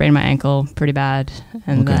and sprained my ankle pretty bad.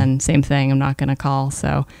 And then same thing, I'm not going to call.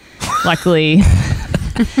 So luckily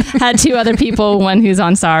had two other people, one who's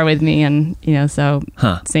on SAR with me. And,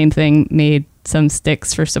 same thing, made some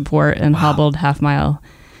sticks for support and hobbled half mile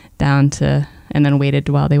down and then waited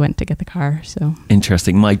while they went to get the car. So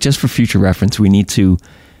interesting. Mike, just for future reference, we need to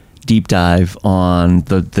deep dive on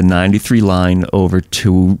the 93 line over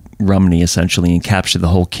to Rumney, essentially, and capture the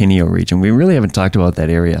whole Kineo region. We really haven't talked about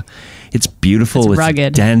that area. It's beautiful. It's rugged.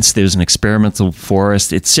 It's dense. There's an experimental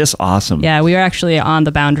forest. It's just awesome. Yeah, we were actually on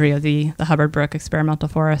the boundary of the Hubbard Brook Experimental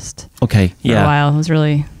Forest. Okay, for a while. It was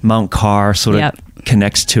really... Mount Carr sort of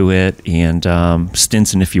connects to it, and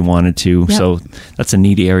Stinson if you wanted to. Yep. So that's a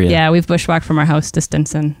neat area. Yeah, we've bushwhacked from our house to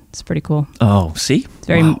Stinson. It's pretty cool. Oh, see? It's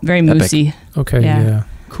very moosey. Okay, yeah.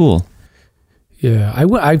 Cool. Yeah,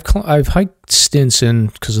 I've hiked Stinson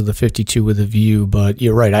because of the 52 with a view, but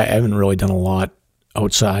you're right. I haven't really done a lot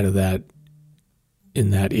outside of that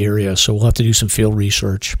in that area, so we'll have to do some field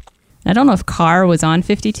research. I don't know if Carr was on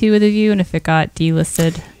 52 with a view and if it got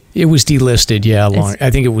delisted. It was delisted, yeah. I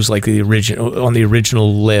think it was like on the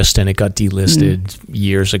original list, and it got delisted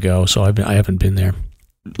years ago. So I haven't been there.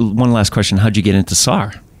 One last question: how'd you get into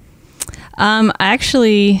SAR? I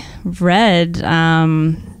actually read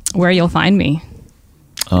Where You'll Find Me.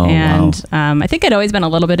 Oh, and I think I'd always been a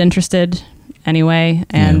little bit interested anyway.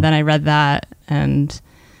 And then I read that and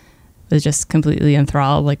was just completely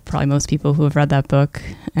enthralled, like probably most people who have read that book.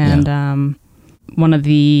 And one of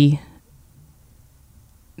the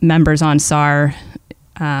members on SAR,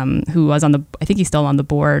 who was I think he's still on the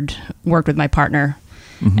board, worked with my partner.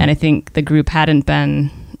 Mm-hmm. And I think the group hadn't been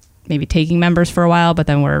maybe taking members for a while, but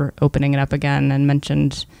then we're opening it up again and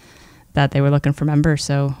mentioned that they were looking for members.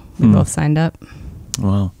 So we both signed up.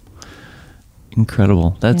 Wow.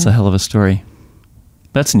 Incredible. That's a hell of a story.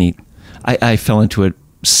 That's neat. I fell into it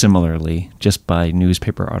similarly, just by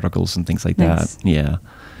newspaper articles and things like that. Yeah.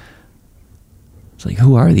 It's like,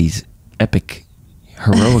 who are these epic,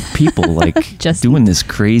 heroic people like just doing this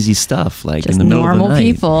crazy stuff like in the middle of the night? Normal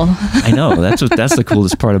people. I know. That's the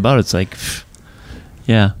coolest part about it. It's like,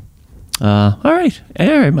 yeah. All right,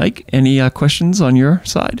 Mike. Any questions on your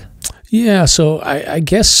side? Yeah. So I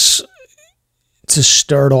guess to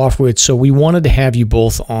start off with, so we wanted to have you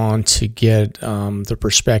both on to get the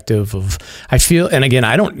perspective of, I feel, and again,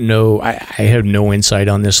 I don't know, I have no insight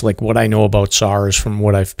on this. Like what I know about SAR is from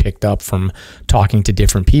what I've picked up from talking to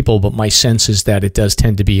different people, but my sense is that it does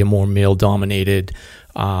tend to be a more male-dominated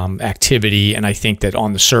activity. And I think that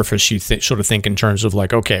on the surface, you sort of think in terms of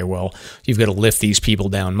like, okay, well, you've got to lift these people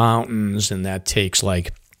down mountains, and that takes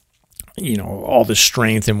like all the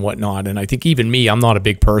strength and whatnot. And I think even me, I'm not a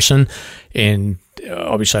big person, and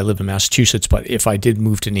obviously I live in Massachusetts, but if I did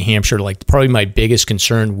move to New Hampshire, like probably my biggest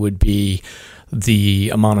concern would be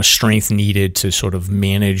the amount of strength needed to sort of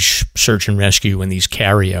manage search and rescue and these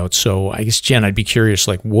carryouts. So I guess, Jen, I'd be curious,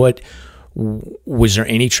 like, was there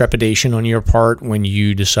any trepidation on your part when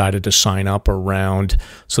you decided to sign up around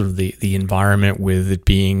sort of the environment with it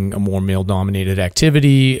being a more male-dominated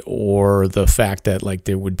activity, or the fact that like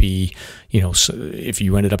there would be, if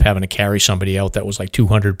you ended up having to carry somebody out that was like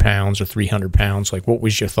 200 pounds or 300 pounds, like what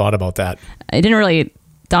was your thought about that? It didn't really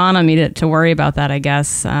dawn on me to worry about that, I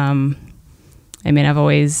guess. I've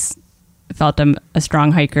always felt I'm a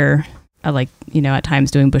strong hiker. I like, at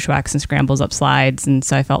times doing bushwhacks and scrambles up slides. And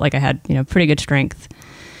so I felt like I had, pretty good strength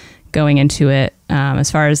going into it.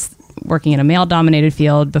 As far as working in a male-dominated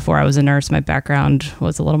field, before I was a nurse, my background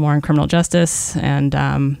was a little more in criminal justice.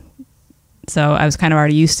 And so I was kind of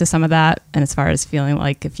already used to some of that. And as far as feeling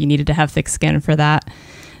like if you needed to have thick skin for that.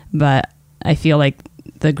 But I feel like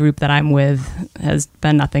the group that I'm with has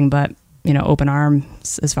been nothing but, open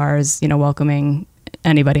arms as far as, welcoming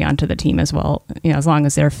anybody onto the team as well, as long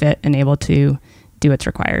as they're fit and able to do what's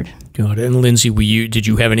required. Got it. And Lindsay, did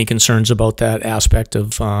you have any concerns about that aspect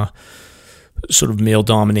of sort of male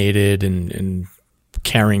dominated and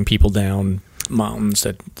carrying people down mountains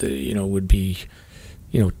that would be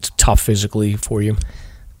tough physically for you?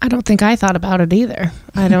 I don't think I thought about it either.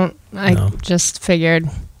 I just figured,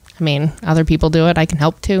 other people do it, I can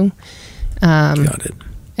help too. Got it.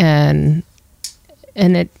 And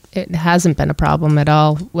it hasn't been a problem at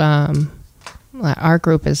all. Our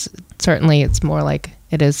group is certainly, it's more like,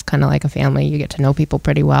 it is kind of like a family. You get to know people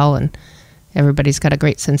pretty well, and everybody's got a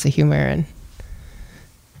great sense of humor, and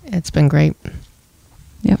it's been great.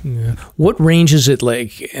 Yep. Yeah. What range is it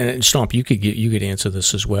like? And Stomp, you could answer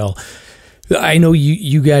this as well. I know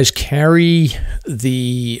you guys carry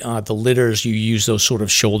the litters. You use those sort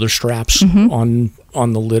of shoulder straps on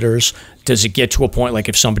the litters. Does it get to a point like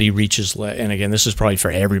if somebody reaches, and again, this is probably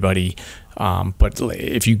for everybody, but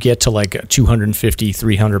if you get to like 250,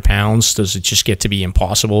 300 pounds, does it just get to be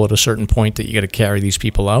impossible at a certain point that you got to carry these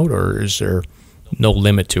people out, or is there no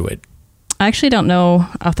limit to it? I actually don't know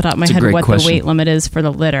off the top of my head what the weight limit is for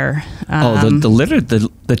the litter. The litter,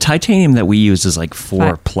 the titanium that we use is like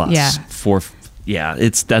 4 plus. Yeah. 4. Yeah,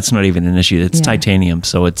 that's not even an issue. It's titanium,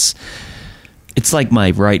 so it's like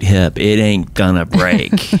my right hip. It ain't gonna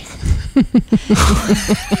break.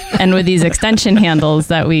 And with these extension handles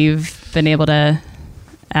that we've been able to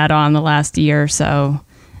add on the last year or so,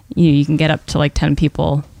 you can get up to like 10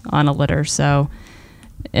 people on a litter. So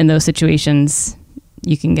in those situations,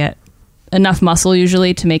 you can get enough muscle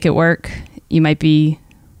usually to make it work. You might be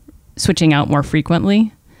switching out more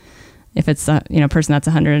frequently. If it's a person that's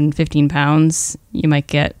 115 pounds, you might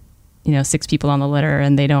get 6 people on the litter,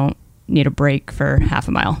 and they don't need a break for half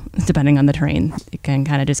a mile, depending on the terrain. It can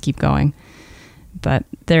kind of just keep going. But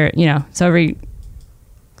so every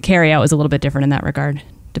carry out is a little bit different in that regard,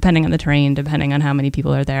 depending on the terrain, depending on how many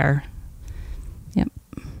people are there. Yep.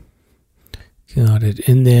 Got it.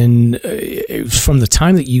 And then from the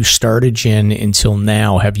time that you started, Jen, until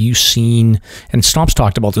now, have you seen, and Stomp's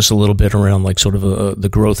talked about this a little bit around like sort of the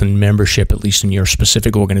growth in membership, at least in your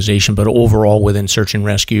specific organization, but overall within search and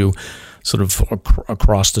rescue, sort of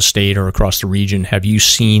across the state or across the region, have you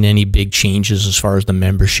seen any big changes as far as the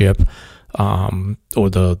membership or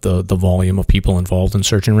the volume of people involved in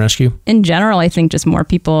search and rescue? In general, I think just more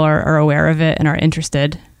people are aware of it and are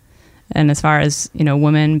interested. And as far as,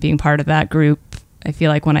 women being part of that group, I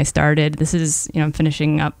feel like when I started, this is, I'm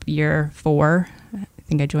finishing up year 4. I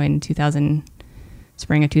think I joined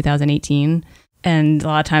spring of 2018. And a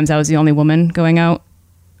lot of times I was the only woman going out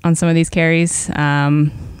on some of these carries.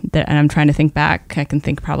 And I'm trying to think back. I can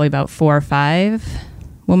think probably about 4 or 5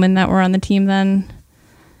 women that were on the team then.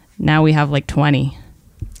 Now we have like 20.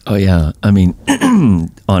 Oh, yeah.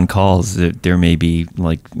 On calls, there may be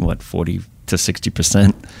 40 to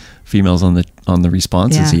 60% females on the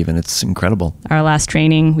responses. Even it's incredible. Our last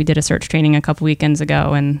training, we did a search training a couple weekends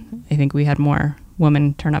ago, and I think we had more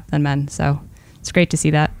women turn up than men, so it's great to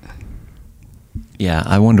see that. Yeah,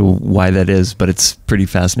 I wonder why that is, but it's pretty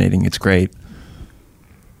fascinating. It's great.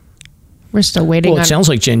 We're still waiting. Well, it sounds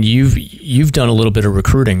like, Jen, you've done a little bit of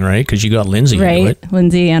recruiting, right? Because you got Lindsay into it.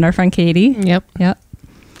 Lindsay and our friend Katie. Yep.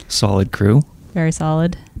 Solid crew. Very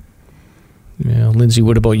solid. Yeah, Lindsay,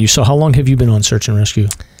 what about you? So how long have you been on search and rescue?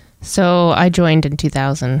 So I joined in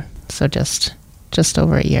 2000, so just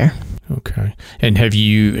over a year. Okay. And have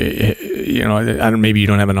you, maybe you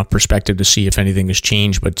don't have enough perspective to see if anything has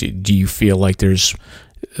changed, but do you feel like there's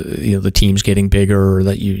the team's getting bigger, or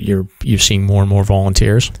that you're seeing more and more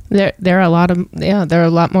volunteers? There are a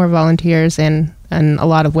lot more volunteers and a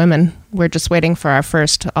lot of women. We're just waiting for our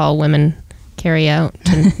first all women carry out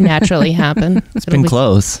to naturally happen. It's been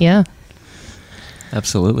close. Yeah.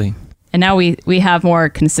 Absolutely. And now we have more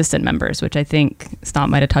consistent members, which I think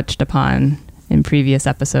Stomp might have touched upon in previous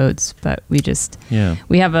episodes, but we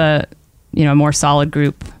have a more solid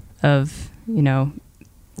group of regulars.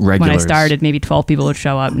 When I started, maybe 12 people would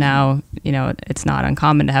show up. Now, it's not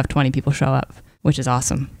uncommon to have 20 people show up, which is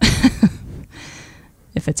awesome.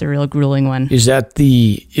 If it's a real grueling one. Is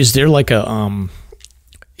there like a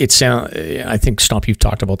I think, Stomp, you've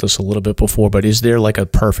talked about this a little bit before, but is there like a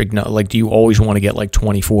perfect, like, do you always want to get like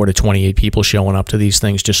 24 to 28 people showing up to these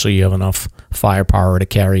things just so you have enough firepower to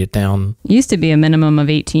carry it down? It used to be a minimum of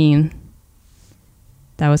 18.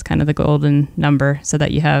 That was kind of the golden number, so that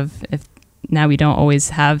you have, now we don't always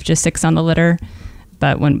have just 6 on the litter,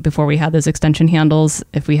 but before we had those extension handles,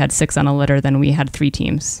 if we had 6 on a litter, then we had 3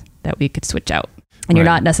 teams that we could switch out. And you're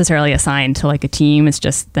not necessarily assigned to like a team. It's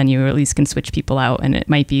just then you at least can switch people out. And it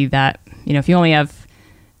might be that, if you only have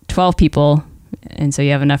 12 people, and so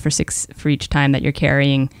you have enough for 6 for each time that you're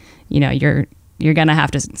carrying, you're going to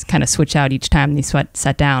have to kind of switch out each time these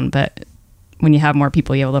set down. But when you have more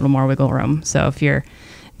people, you have a little more wiggle room. So if you've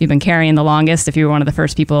been carrying the longest, if you were one of the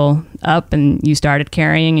first people up and you started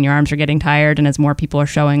carrying and your arms are getting tired, and as more people are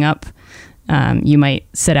showing up, you might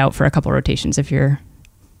sit out for a couple rotations if your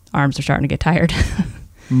arms are starting to get tired.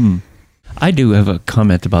 I do have a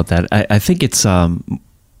comment about that. I think it's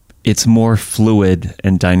more fluid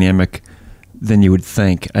and dynamic than you would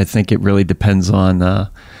think. I think it really depends on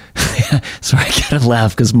sorry, I gotta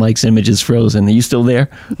laugh because Mike's image is frozen. Are you still there?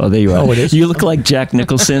 Oh, there you are. Oh, it is? You look like Jack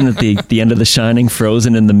Nicholson at the end of The Shining,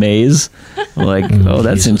 frozen in the maze. Like,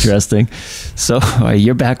 that's Jesus. Interesting. So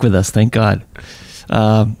you're back with us, thank God.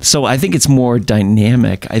 So I think it's more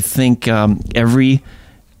dynamic. I think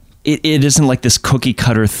it isn't like this cookie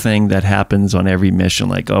cutter thing that happens on every mission.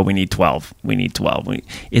 Like, we need 12. We need 12.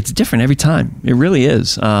 It's different every time. It really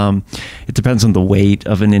is. It depends on the weight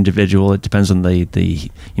of an individual. It depends on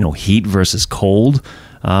the heat versus cold.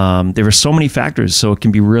 There are so many factors, so it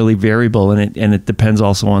can be really variable, and it depends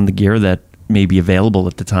also on the gear that may be available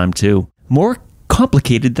at the time too. More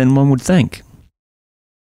complicated than one would think.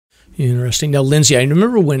 Interesting. Now, Lindsay, I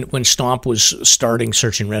remember when Stomp was starting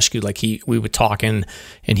search and rescue, like we were talking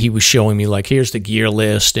and he was showing me like, here's the gear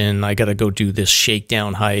list and I got to go do this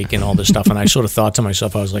shakedown hike and all this stuff. And I sort of thought to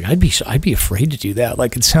myself, I was like, I'd be afraid to do that.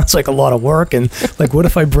 Like, it sounds like a lot of work. And like, what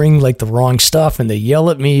if I bring like the wrong stuff and they yell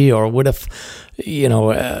at me, or what if, they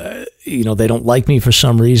don't like me for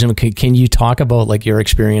some reason? Can you talk about like your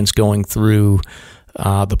experience going through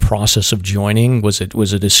the process of joining? Was it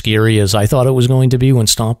as scary as I thought it was going to be when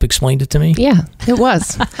Stomp explained it to me? Yeah, it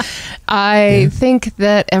was. I think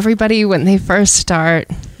that everybody, when they first start,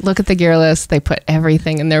 look at the gear list, they put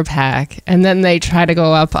everything in their pack, and then they try to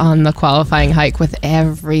go up on the qualifying hike with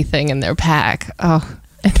everything in their pack. Oh,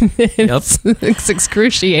 it's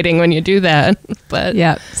excruciating when you do that. But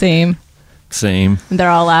yeah, same. They're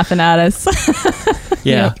all laughing at us.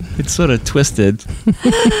 Yeah, It's sort of twisted.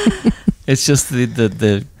 It's just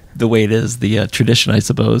the way it is, the tradition, I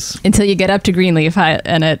suppose. Until you get up to Greenleaf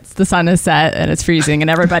and the sun is set and it's freezing and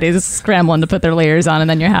everybody's scrambling to put their layers on, and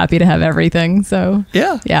then you're happy to have everything. So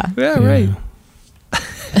yeah, right.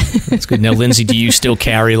 That's good. Now, Lindsay, do you still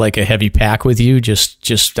carry like a heavy pack with you,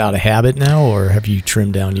 just out of habit now, or have you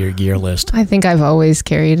trimmed down your gear list? I think I've always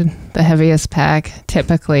carried the heaviest pack,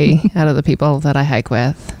 typically, out of the people that I hike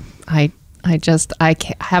with. I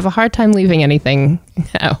have a hard time leaving anything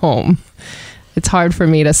at home. It's hard for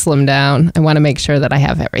me to slim down. I want to make sure that I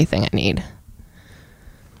have everything I need.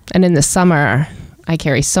 And in the summer, I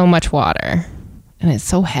carry so much water, and it's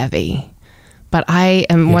so heavy. But I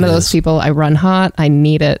am one of those people, I run hot. I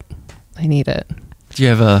need it. Do you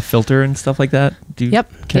have a filter and stuff like that? Do you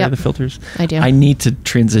carry the filters? I do. I need to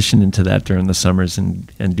transition into that during the summers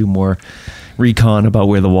and do more recon about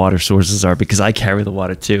where the water sources are, because I carry the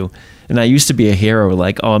water too. And I used to be a hero,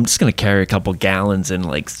 like, I'm just going to carry a couple gallons and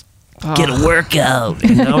like get a workout.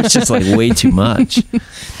 And now it's just like way too much.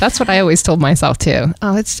 That's what I always told myself too.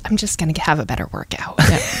 I'm just going to have a better workout.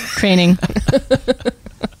 Yeah. Training.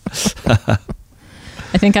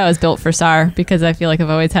 I think I was built for SAR because I feel like I've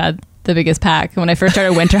always had the biggest pack. When I first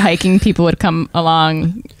started winter hiking, people would come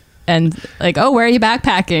along and like, where are you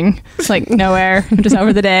backpacking? It's like, nowhere. I'm just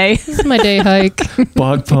over the day. This is my day hike.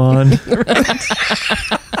 Bog Pond.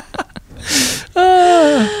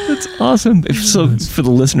 That's awesome. So for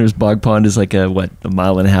the listeners, Bog Pond is like a 1.5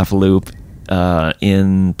 mile loop.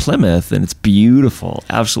 in Plymouth, and it's beautiful,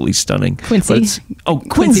 absolutely stunning. Quincy.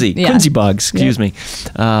 Quincy. Yeah. Quincy Bogs, excuse me.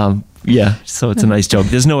 So it's a nice joke.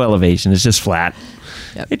 There's no elevation. It's just flat.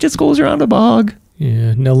 Yep. It just goes around a bog.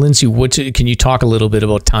 Yeah. Now, Lindsay, can you talk a little bit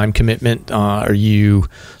about time commitment? Are you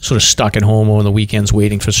sort of stuck at home on the weekends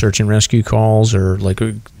waiting for search and rescue calls, or like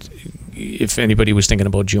if anybody was thinking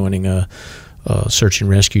about joining a search and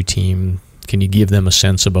rescue team, can you give them a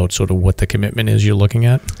sense about sort of what the commitment is you're looking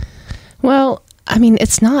at? Well, I mean,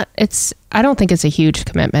 I don't think it's a huge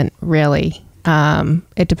commitment, really.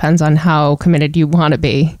 It depends on how committed you want to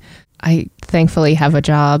be. I thankfully have a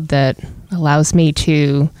job that allows me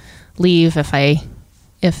to leave if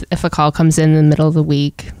a call comes in the middle of the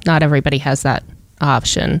week. Not everybody has that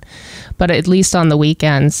option, but at least on the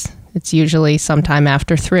weekends, it's usually sometime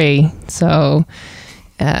after 3. So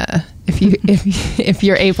if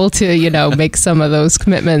you're able to make some of those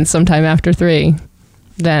commitments sometime after 3,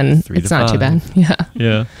 then 3 it's to not 5. too bad.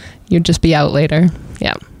 Yeah. You'd just be out later.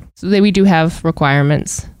 Yeah. So we do have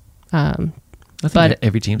requirements. I think But-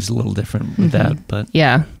 every team's a little different with that, but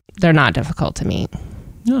Yeah, they're not difficult to meet.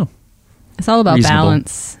 no. It's all about Reasonable.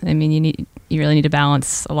 balance. I mean, you really need to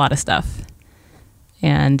balance a lot of stuff.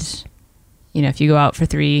 And, if you go out for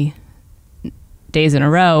 3 days in a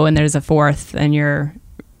row and there's a 4th and you're,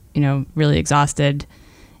 really exhausted,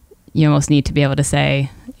 you almost need to be able to say,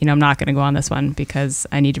 I'm not going to go on this one because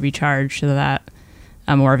I need to recharge so that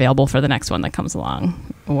I'm more available for the next one that comes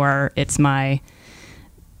along. Or it's my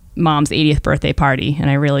mom's 80th birthday party and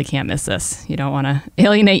I really can't miss this. You don't want to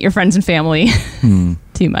alienate your friends and family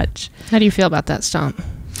too much. How do you feel about that, Stomp?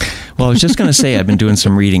 Well, I was just going to say, I've been doing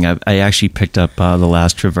some reading. I actually picked up The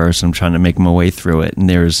Last Traverse. I'm trying to make my way through it.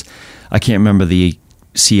 And I can't remember the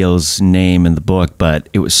CO's name in the book, but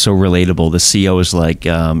it was so relatable. The CO is like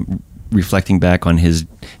reflecting back on his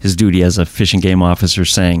duty as a fish and game officer,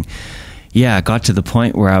 saying, yeah, it got to the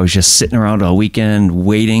point where I was just sitting around all weekend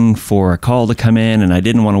waiting for a call to come in, and I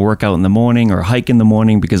didn't want to work out in the morning or hike in the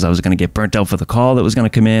morning because I was going to get burnt out for the call that was going to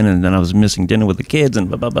come in, and then I was missing dinner with the kids and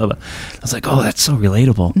blah, blah, blah, blah. I was like, oh, that's so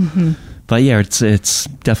relatable. Mm-hmm. But yeah, it's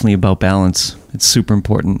definitely about balance. It's super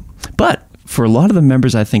important. But for a lot of the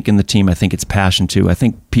members, I think, in the team, I think it's passion too. I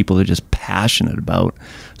think people are just passionate about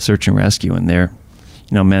search and rescue, and they're,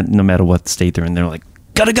 no matter what state they're in, they're like,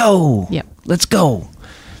 gotta go. Yep. Let's go.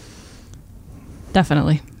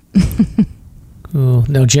 Definitely. Cool.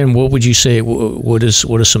 Now, Jen, what would you say? What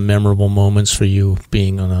are some memorable moments for you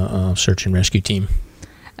being on a search and rescue team?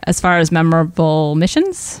 As far as memorable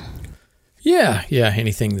missions, Yeah.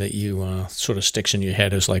 Anything that you sort of sticks in your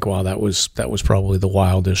head is like, wow, that was probably the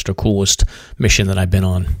wildest or coolest mission that I've been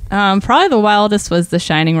on. probably the wildest was the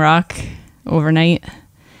Shining Rock overnight.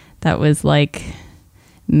 That was like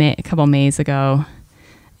a couple Mays ago,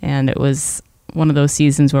 and it was one of those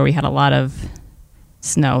seasons where we had a lot of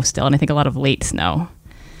snow still, and I think a lot of late snow.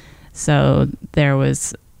 So there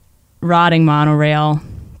was rotting monorail,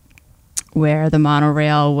 where the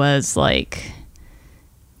monorail was like,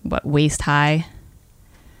 waist high.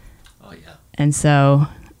 Oh, yeah.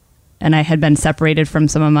 And I had been separated from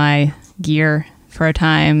some of my gear for a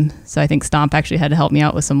time, so I think Stomp actually had to help me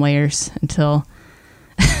out with some layers until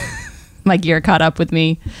my gear caught up with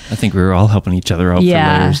me. I think we were all helping each other out for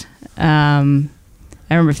layers.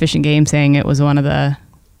 I remember Fish and Game saying it was one of the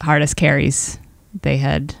hardest carries they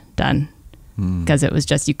had done, because it was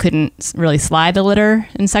just, you couldn't really slide the litter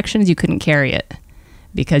in sections. You couldn't carry it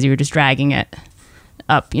because you were just dragging it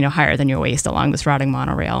up, higher than your waist along this rotting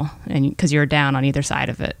monorail, and because you were down on either side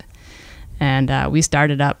of it. And we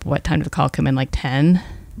started up, what time did the call come in? Like 10.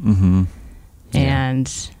 Mm-hmm.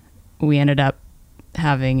 And we ended up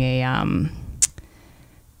having a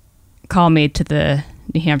call made to the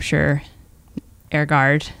New Hampshire Air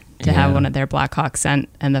Guard to have one of their Black Hawks sent.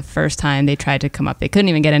 And the first time they tried to come up, they couldn't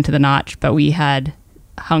even get into the notch, but we had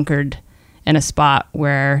hunkered in a spot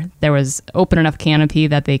where there was open enough canopy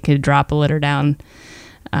that they could drop a litter down,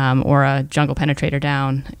 or a jungle penetrator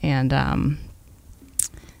down. And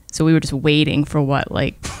so we were just waiting for 2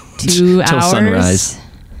 hours? Till sunrise.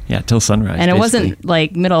 Yeah, till sunrise. And it basically. wasn't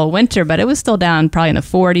like middle of winter, but it was still down probably in the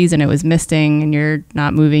 40s, and it was misting, and you're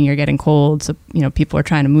not moving, you're getting cold. So, people are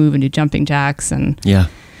trying to move and do jumping jacks and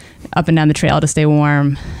up and down the trail to stay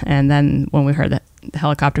warm. And then when we heard that the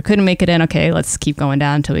helicopter couldn't make it in, okay, let's keep going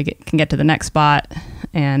down until we can get to the next spot.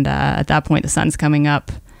 And at that point, the sun's coming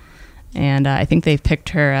up. And I think they picked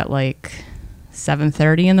her at like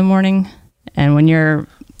 7:30 in the morning. And when you're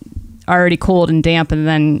already cold and damp, and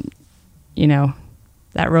then,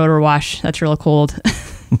 that rotor wash, that's real cold.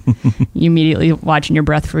 You immediately watching your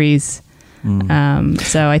breath freeze.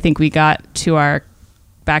 So I think we got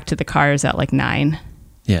back to the cars at like 9.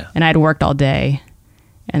 Yeah. And I'd worked all day,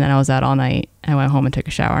 and then I was out all night. I went home and took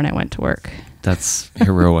a shower, and I went to work. That's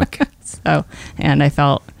heroic. So, and I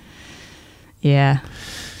felt, trashed.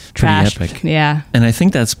 Pretty epic. Yeah. And I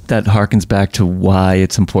think that harkens back to why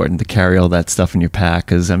it's important to carry all that stuff in your pack.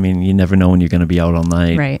 Because, I mean, you never know when you're going to be out all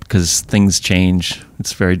night. Right. Because things change.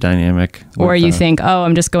 It's very dynamic. Or you think, oh,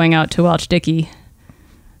 I'm just going out to Welch Dickey.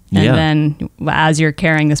 And then as you're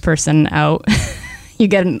carrying this person out, you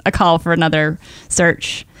get a call for another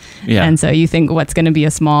search. Yeah. And so you think what's going to be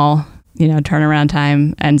a small, turnaround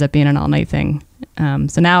time ends up being an all-night thing.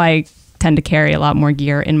 So now I tend to carry a lot more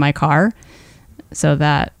gear in my car so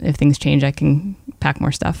that if things change, I can pack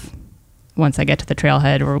more stuff once I get to the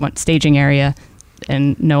trailhead or what staging area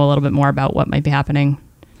and know a little bit more about what might be happening.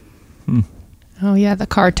 Oh, yeah, the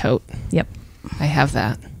car tote. Yep. I have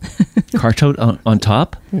that. Car tote on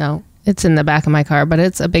top? No, it's in the back of my car, but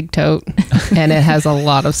it's a big tote and it has a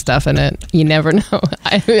lot of stuff in it. You never know.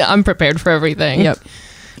 I'm prepared for everything. Yep.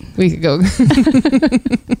 We could go.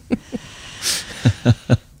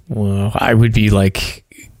 Well, I'd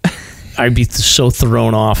be so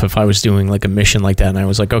thrown off if I was doing like a mission like that and I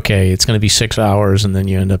was like, okay, it's going to be 6 hours and then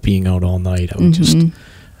you end up being out all night. I would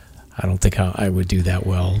I don't think I would do that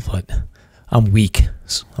well, but I'm weak.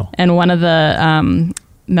 So. And one of the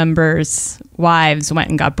members' wives went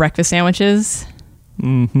and got breakfast sandwiches.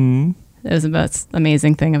 Mm-hmm. It was the most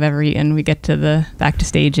amazing thing I've ever eaten. We get to back to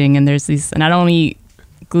staging and there's these, and I don't eat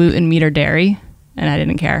gluten, meat, or dairy, and I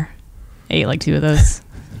didn't care. I ate like 2 of those.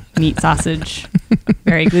 Meat, sausage,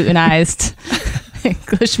 very glutenized.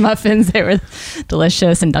 English muffins, they were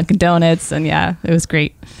delicious, and Dunkin' Donuts, and yeah, it was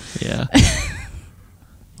great. Yeah.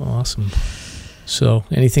 Awesome. So,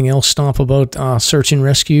 anything else, Stomp, about search and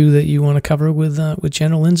rescue that you want to cover with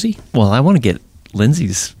General Lindsay? Well, I want to get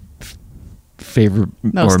Lindsay's favorite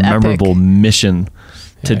Most or epic. memorable mission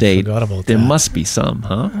to date. I forgot about there that. must be some,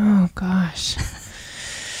 huh? Oh, gosh.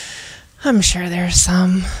 I'm sure there's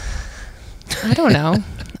some. I don't know.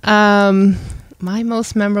 My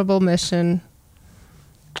most memorable mission,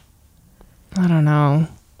 I don't know.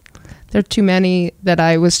 There are too many that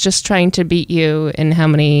I was just trying to beat you in how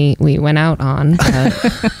many we went out on, but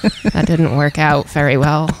that didn't work out very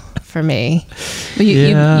well for me.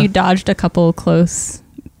 Well, you dodged a couple close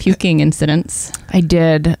puking incidents. I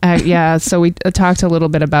did. Yeah. So we talked a little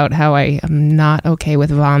bit about how I am not okay with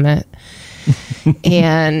vomit.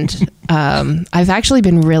 And I've actually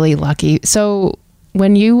been really lucky. So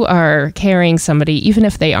when you are carrying somebody, even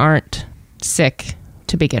if they aren't sick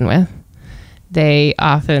to begin with, they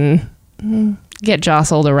often get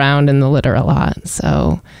jostled around in the litter a lot.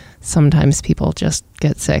 So sometimes people just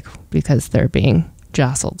get sick because they're being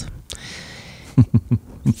jostled.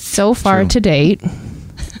 So far True. to date,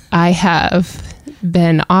 I have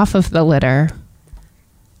been off of the litter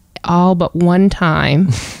all but one time.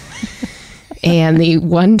 And the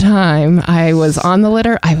one time I was on the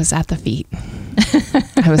litter, I was at the feet.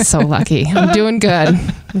 I was so lucky. I'm doing good.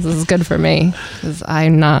 This is good for me because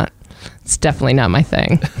it's definitely not my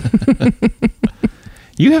thing.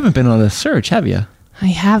 You haven't been on a search, have you? I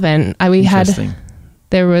haven't. We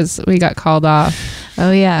got called off.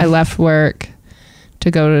 Oh yeah, I left work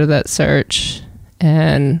to go to that search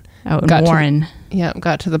and out in Warren.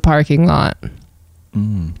 got to the parking lot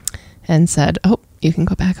and said, "Oh, you can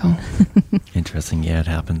go back home." Interesting. Yeah, it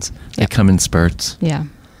happens. They come in spurts. Yeah.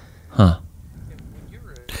 Huh.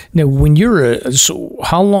 Now, when you're so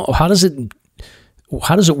how long? How does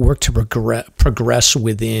it work to progress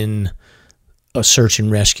within a search and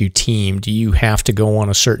rescue team? Do you have to go on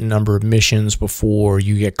a certain number of missions before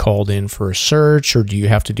you get called in for a search, or do you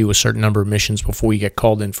have to do a certain number of missions before you get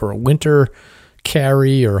called in for a winter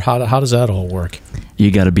carry, or how does that all work?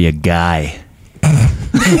 You got to be a guy.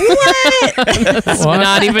 That's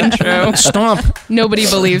not even true. Stomp. Nobody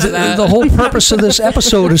believes that. The whole purpose of this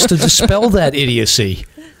episode is to dispel that idiocy.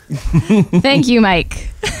 Thank you, Mike.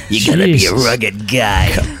 You got to be a rugged guy.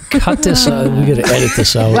 Cut this out. We got to edit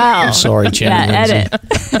this out. Wow. I'm sorry, Jen. Yeah, edit.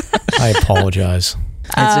 I apologize.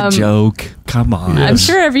 It's a joke. Come on. I'm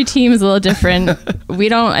sure every team is a little different.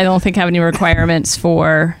 I don't think have any requirements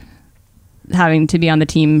for having to be on the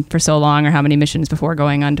team for so long or how many missions before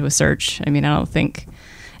going on to a search. I mean, I think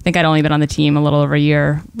I'd only been on the team a little over a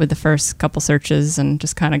year with the first couple searches and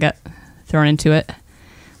just kind of got thrown into it.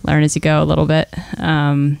 Learn as you go a little bit.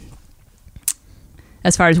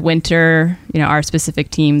 As far as winter, our specific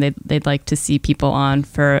team, they'd like to see people on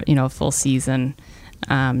for, a full season,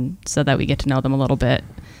 so that we get to know them a little bit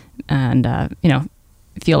and,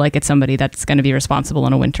 feel like it's somebody that's going to be responsible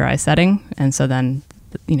in a winterized setting. And so then,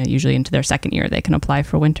 usually into their second year, they can apply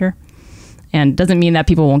for winter. And doesn't mean that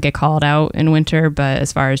people won't get called out in winter, but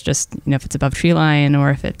as far as just, if it's above tree line or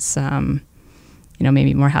if it's,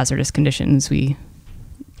 maybe more hazardous conditions, we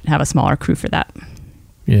have a smaller crew for that.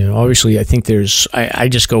 Yeah, obviously, I think I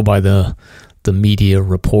just go by the media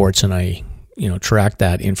reports and I, track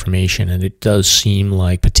that information. And it does seem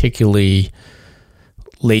like particularly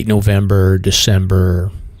late November,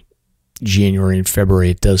 December, January and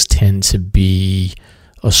February, it does tend to be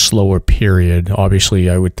a slower period. Obviously,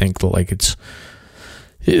 I would think that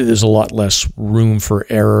there's a lot less room for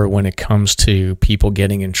error when it comes to people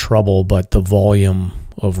getting in trouble, but the volume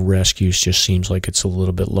of rescues just seems like it's a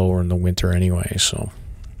little bit lower in the winter anyway. So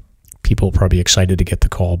people are probably excited to get the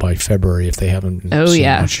call by February if they haven't seen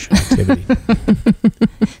much activity.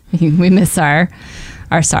 We miss our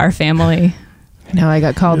SAR family. No, I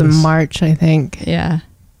got called in March, I think. Yeah.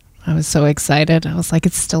 I was so excited. I was like,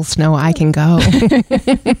 it's still snow. I can go.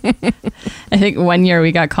 I think one year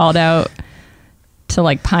we got called out to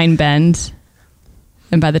like Pine Bend.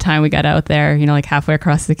 And by the time we got out there, like halfway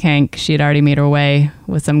across the Kank, she had already made her way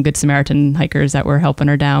with some Good Samaritan hikers that were helping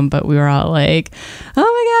her down. But we were all like, oh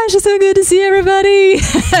my gosh, it's so good to see everybody.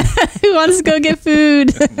 Who wants to go get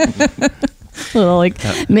food? Little like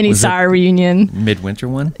mini SAR reunion. Midwinter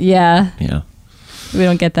one? Yeah. Yeah. We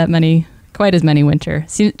don't get quite as many winter.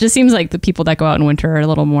 Just seems like the people that go out in winter are a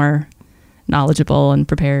little more knowledgeable and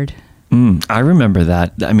prepared. I remember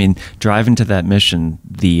that. I mean, driving to that mission,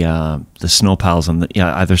 the snow piles on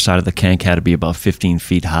either side of the Kank had to be about 15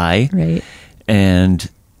 feet high. Right. And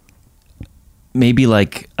maybe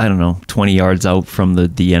 20 yards out from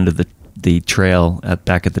the end of the trail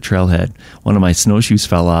back at the trailhead, one of my snowshoes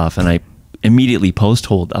fell off and I immediately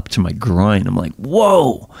post-holed up to my groin. I'm like,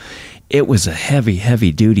 whoa! It was a heavy,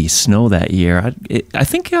 heavy duty snow that year. I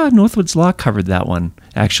think Northwoods Law covered that one,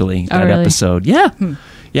 actually, that really? episode. Yeah.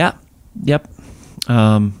 Yeah. Yep.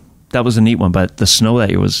 That was a neat one, but the snow that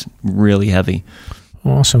year was really heavy.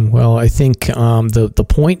 Awesome. Well, I think the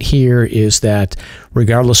point here is that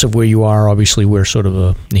regardless of where you are, obviously we're sort of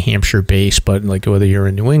a New Hampshire base, but like whether you're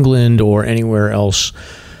in New England or anywhere else,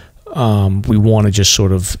 we want to just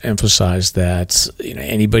sort of emphasize that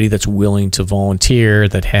anybody that's willing to volunteer,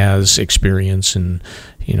 that has experience in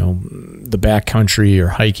the backcountry or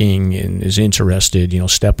hiking and is interested,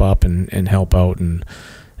 step up and help out and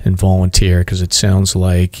volunteer, because it sounds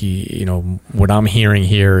like what I'm hearing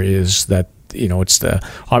here is that it's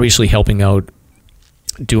obviously helping out,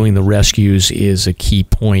 doing the rescues is a key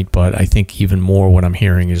point, but I think even more what I'm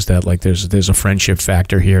hearing is that there's a friendship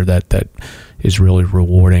factor here that is really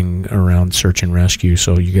rewarding around search and rescue.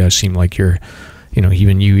 So you guys seem like you're,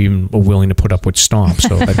 even willing to put up with stomp.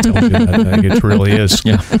 So that tells you that I think it really is.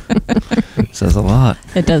 Yeah. It says a lot.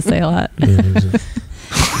 It does say a lot.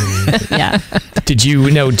 Yeah. Do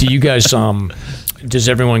you guys, does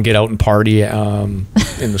everyone get out and party in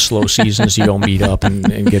the slow seasons? You don't meet up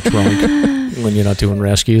and get drunk when you're not doing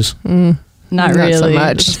rescues? Not really. So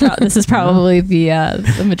much. This is probably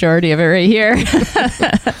the majority of it right here.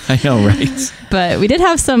 I know, right? But we did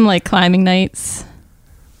have some climbing nights.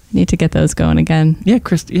 Need to get those going again. Yeah,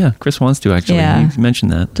 Chris wants to actually. Yeah. He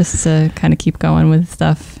mentioned that. Just to kind of keep going with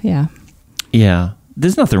stuff. Yeah. Yeah.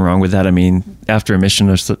 There's nothing wrong with that. I mean, after a mission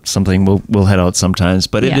or something, we'll head out sometimes,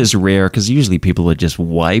 but it is rare because usually people are just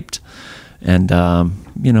wiped, and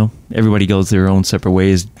everybody goes their own separate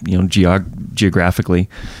ways, geographically.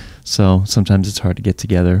 So sometimes it's hard to get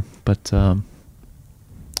together, but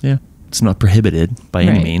it's not prohibited by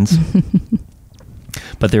any means.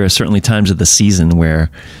 But there are certainly times of the season where,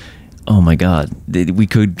 oh my God, we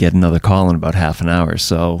could get another call in about half an hour.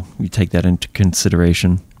 So we take that into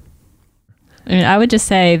consideration. I mean, I would just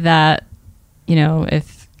say that,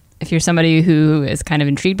 if you're somebody who is kind of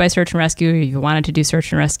intrigued by search and rescue, or you wanted to do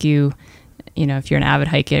search and rescue, if you're an avid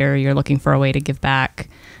hiker, you're looking for a way to give back,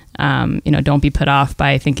 don't be put off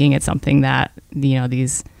by thinking it's something that,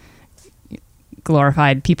 these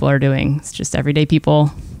glorified people are doing. It's just everyday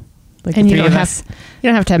people. And you don't have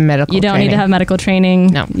to have medical training. You don't need to have medical training.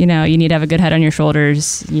 No. You need to have a good head on your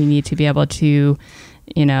shoulders. You need to be able to,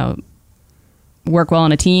 work well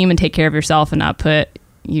in a team and take care of yourself and not put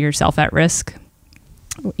yourself at risk,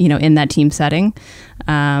 in that team setting,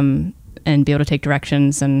 and be able to take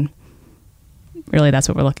directions. And really that's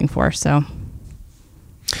what we're looking for. So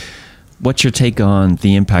what's your take on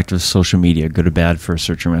the impact of social media, good or bad, for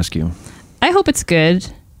search and rescue? I hope it's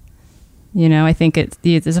good. I think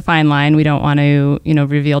it's a fine line. We don't want to,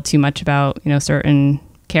 reveal too much about, certain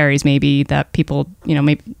carries maybe that people,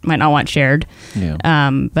 might not want shared. Yeah.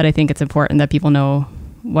 But I think it's important that people know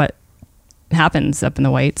what happens up in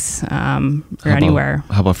the Whites, or anywhere.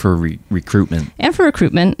 How about for recruitment? And for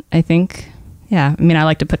recruitment, I think. Yeah. I mean, I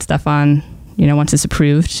like to put stuff on once it's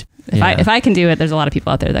approved. If I can do it, there's a lot of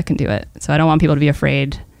people out there that can do it. So I don't want people to be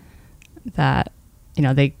afraid that,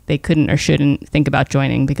 they couldn't or shouldn't think about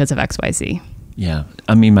joining because of XYZ. Yeah.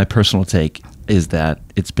 I mean, my personal take is that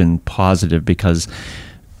it's been positive because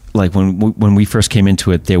like when we first came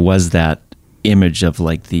into it, there was that image of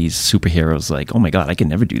like these superheroes, like, oh my God, I can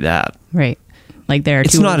never do that. Right. Like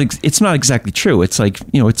it's not exactly true. It's like,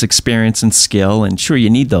 it's experience and skill, and sure you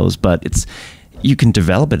need those, but you can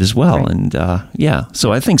develop it as well. Right. And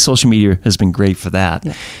so I think social media has been great for that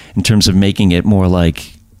in terms of making it more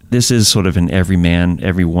like this is sort of an every man,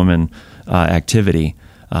 every woman activity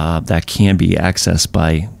that can be accessed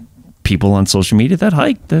by people on social media that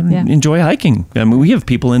hike, that enjoy hiking. I mean, we have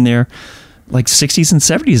people in there like 60s and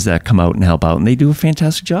 70s that come out and help out, and they do a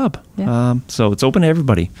fantastic job. Yeah. So it's open to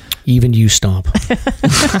everybody. Even you, Stomp.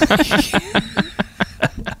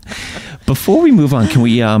 Before we move on, can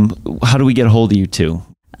we? How do we get a hold of you two?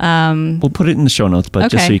 We'll put it in the show notes,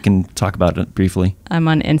 but just so you can talk about it briefly. I'm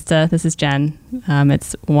on Insta. This is Jen.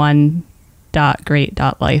 It's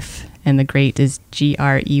one.great.life, and the great is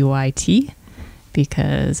GREYT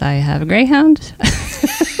because I have a greyhound.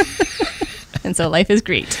 And so life is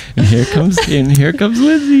great. And here comes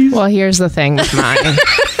Lindsay's. Well, here's the thing with mine.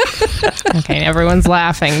 Okay, everyone's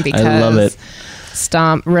laughing because I love it.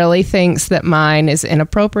 Stomp really thinks that mine is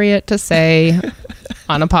inappropriate to say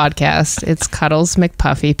on a podcast. It's Cuddles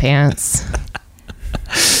McPuffy Pants.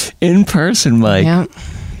 In person, Mike. Yep.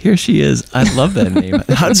 Here she is. I love that name.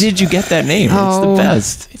 How did you get that name? It's the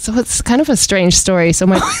best. So it's kind of a strange story. So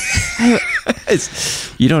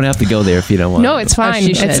you don't have to go there if you don't want. No, it's fine.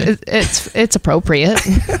 It's appropriate.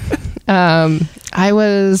 I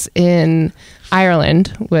was in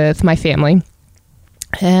Ireland with my family,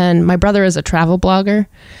 and my brother is a travel blogger,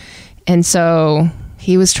 and so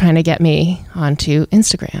he was trying to get me onto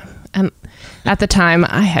Instagram. And at the time,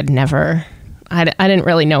 I didn't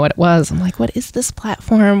really know what it was. I'm like, what is this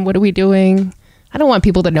platform? What are we doing? I don't want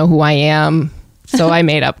people to know who I am. So I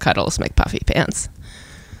made up Cuddles McPuffy Pants.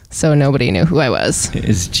 So nobody knew who I was.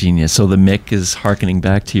 It's genius. So the Mick is hearkening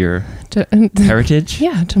back to your heritage?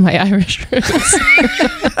 Yeah, to my Irish roots.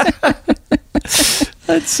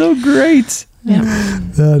 That's so great. Yeah.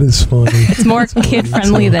 That is funny. It's more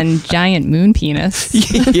kid-friendly than giant moon penis.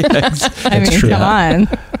 Yes. I mean, true. come on.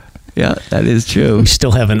 Yeah, that is true. We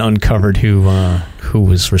still haven't uncovered who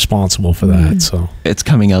was responsible for that. So it's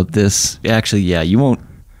coming out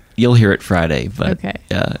you'll hear it Friday, but okay.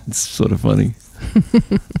 Yeah, it's sort of funny.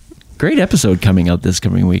 Great episode coming out this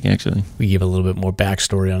coming week, actually. We give a little bit more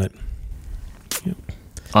backstory on it. Yep.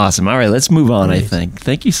 Awesome. All right, let's move on, I think.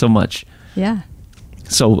 Thank you so much. Yeah.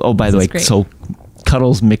 So, by the way, so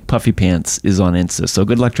Cuddles McPuffy Pants is on Insta. So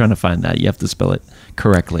good luck trying to find that. You have to spell it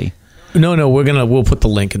correctly. No, we'll put the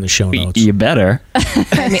link in the show notes. You better.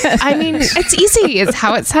 I mean, it's easy. It's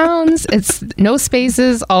how it sounds. It's no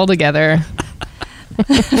spaces altogether.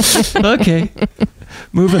 Okay.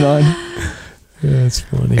 Moving on. Yeah, that's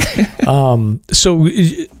funny.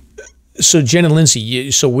 So Jen and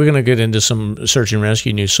Lindsay, so we're going to get into some search and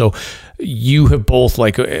rescue news. So you have both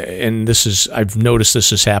and I've noticed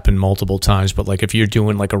this has happened multiple times, but like if you're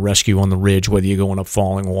doing like a rescue on the ridge, whether you're going up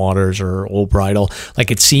Falling Waters or Old Bridle,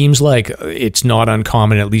 like it seems like it's not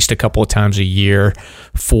uncommon at least a couple of times a year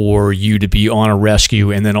for you to be on a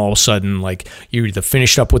rescue. And then all of a sudden, like you're either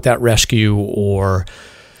finished up with that rescue or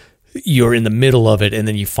you're in the middle of it, and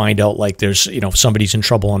then you find out like there's, somebody's in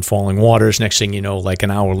trouble on Falling Waters. Next thing you know, like an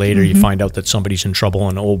hour later, you find out that somebody's in trouble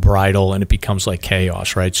on Old Bridle, and it becomes like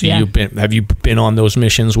chaos, right? So have you been on those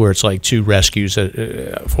missions where it's like 2 rescues for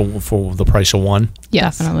the price of 1?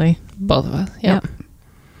 Yes, definitely. Both of us. Yep.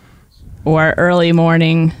 Or early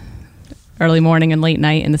morning and late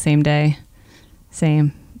night in the same day.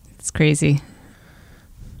 Same. It's crazy.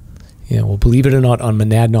 Yeah. Well, believe it or not, on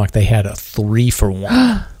Monadnock they had a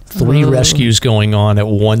 3-for-1. 3 rescues going on at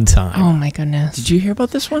one time. Oh my goodness. Did you hear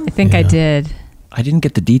about this one? I think I did. I didn't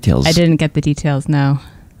get the details. I didn't get the details, no.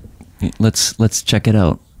 Let's check it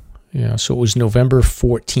out. Yeah, so it was November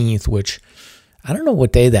 14th, which I don't know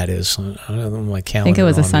what day that is. I don't know my calendar. I think it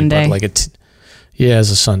was a Sunday.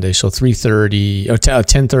 It's a Sunday. So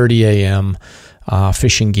 10:30 a.m.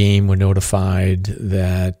 Fish and Game were notified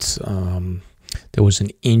that there was an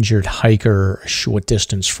injured hiker a short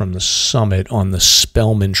distance from the summit on the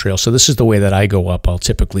Spellman Trail. So this is the way that I go up. I'll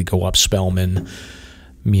typically go up Spellman.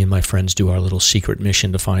 Me and my friends do our little secret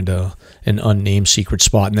mission to find an unnamed secret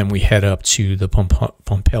spot, and then we head up to the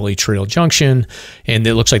Pumpelly Trail Junction, and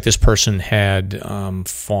it looks like this person had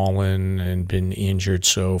fallen and been injured.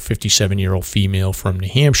 So 57-year-old female from New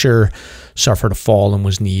Hampshire suffered a fall and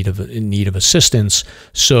was in need of assistance.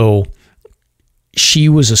 So she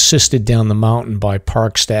was assisted down the mountain by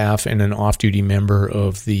park staff and an off-duty member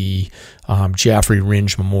of the Jaffrey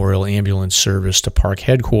Ringe Memorial Ambulance Service to park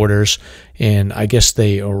headquarters. And I guess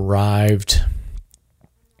they arrived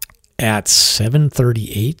at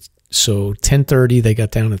 7:38. So 10:30, they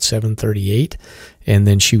got down at 7:38. And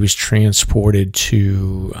then she was transported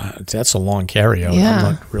to, that's a long carryout. Yeah.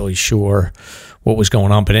 I'm not really sure what was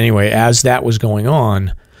going on. But anyway, as that was going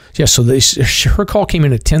on, yeah, so her call came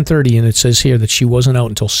in at 10:30, and it says here that she wasn't out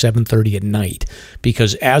until 7:30 at night,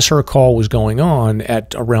 because as her call was going on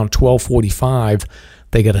at around 12:45,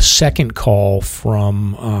 they got a second call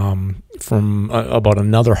from about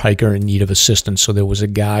another hiker in need of assistance. So there was a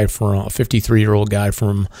 53-year-old guy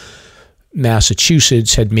from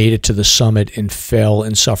Massachusetts had made it to the summit and fell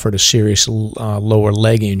and suffered a serious lower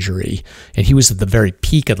leg injury, and he was at the very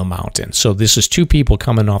peak of the mountain. So this is two people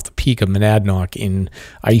coming off the peak of Monadnock in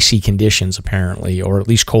icy conditions, apparently, or at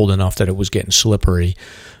least cold enough that it was getting slippery.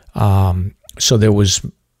 So there was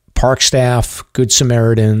park staff, Good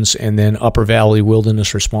Samaritans, and then Upper Valley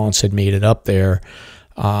Wilderness Response had made it up there.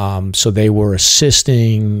 So they were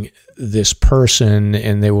assisting this person,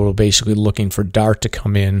 and they were basically looking for DART to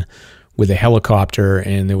come in with a helicopter,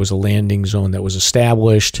 and there was a landing zone that was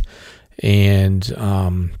established, and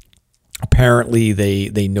apparently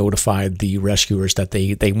they notified the rescuers that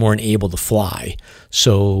they weren't able to fly.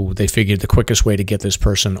 So they figured the quickest way to get this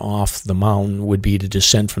person off the mountain would be to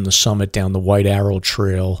descend from the summit down the White Arrow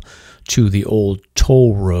Trail to the old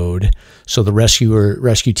toll road. So the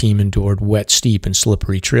rescue team endured wet, steep, and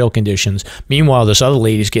slippery trail conditions. Meanwhile, this other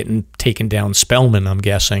lady's getting taken down Spellman, I'm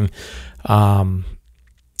guessing.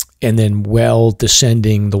 And then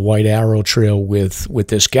descending the White Arrow Trail with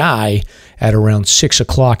this guy at around 6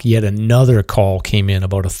 o'clock, yet another call came in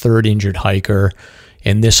about a third injured hiker.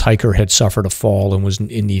 And this hiker had suffered a fall and was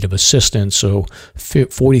in need of assistance. So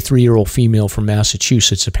 43-year-old female from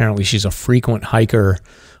Massachusetts, apparently she's a frequent hiker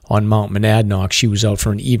on Mount Monadnock. She was out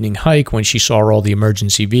for an evening hike when she saw all the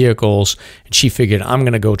emergency vehicles, and she figured, I'm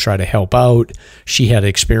going to go try to help out. She had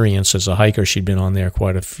experience as a hiker. She'd been on there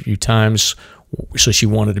quite a few times. So she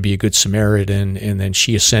wanted to be a good Samaritan, and then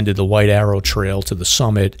she ascended the White Arrow Trail to the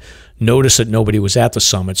summit, noticed that nobody was at the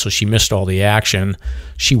summit, so she missed all the action.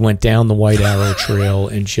 She went down the White Arrow Trail,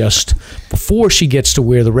 and just before she gets to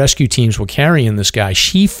where the rescue teams were carrying this guy,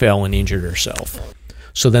 she fell and injured herself.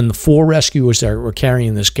 So then the four rescuers that were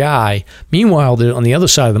carrying this guy, meanwhile, on the other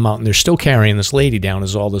side of the mountain, they're still carrying this lady down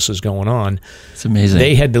as all this is going on. It's amazing.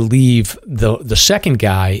 They had to leave the second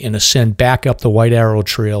guy and ascend back up the White Arrow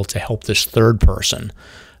Trail to help this third person.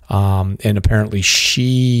 And apparently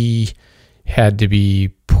she had to be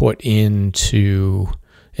put into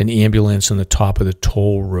an ambulance on the top of the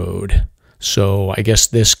toll road. So I guess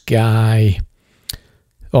this guy...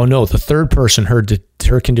 Oh, no, the third person, her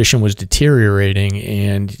condition was deteriorating,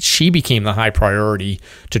 and she became the high priority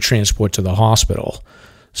to transport to the hospital.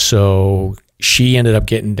 So she ended up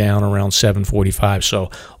getting down around 7:45. So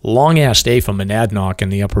long-ass day for Monadnock and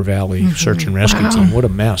the Upper Valley Search and Rescue Team. What a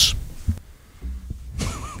mess.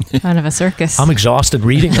 Kind of a circus. I'm exhausted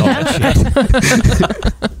reading all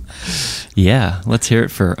that shit. Yeah, let's hear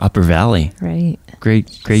it for Upper Valley. Right. Great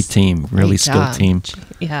team. Really skilled team.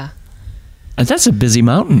 Yeah. And that's a busy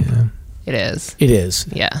mountain. Yeah. It is. It is.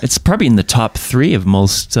 Yeah. It's probably in the top 3 of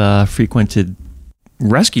most frequented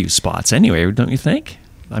rescue spots anyway, don't you think?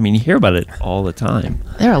 I mean, you hear about it all the time.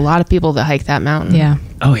 There are a lot of people that hike that mountain. Yeah.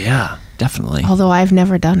 Oh, yeah, definitely. Although I've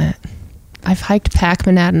never done it. I've hiked Pack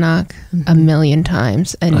Monadnock a million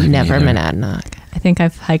times and never Monadnock. I think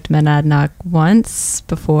I've hiked Monadnock once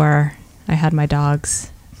before I had my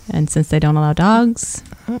dogs. And since they don't allow dogs...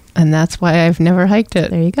 And that's why I've never hiked it.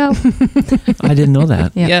 There you go. I didn't know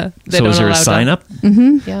that. Yeah. So is there a sign up?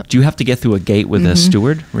 Mm-hmm. Yeah. Do you have to get through a gate with a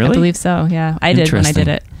steward? Really? I believe so, yeah. I did when I did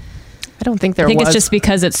it. I don't think there I think was. it's just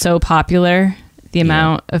because it's so popular, the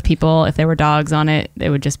amount of people, if there were dogs on it, it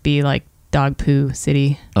would just be like dog poo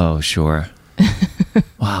city. Oh, sure.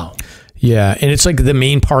 Wow. Yeah, and it's like the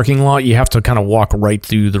main parking lot. You have to kind of walk right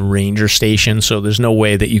through the ranger station, so there's no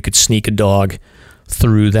way that you could sneak a dog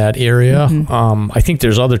through that area. I think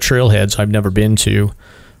there's other trailheads I've never been to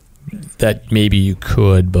that maybe you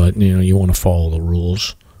could, but you want to follow the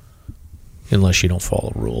rules. Unless you don't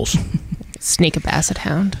follow rules. Sneak a basset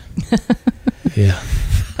hound. Yeah.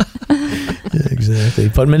 Yeah, exactly.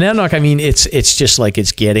 But Monadnock, I mean, it's just like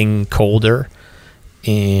it's getting colder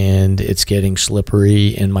and it's getting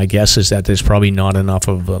slippery, and my guess is that there's probably not enough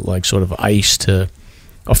of like sort of ice to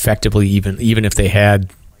effectively even if they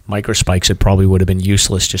had microspikes, it probably would have been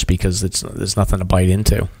useless just because there's nothing to bite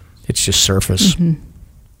into. It's just surface. Mm-hmm.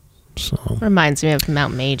 So Reminds me of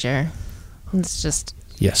Mount Major. It's just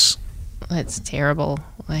yes. It's terrible.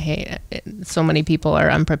 I hate it. So many people are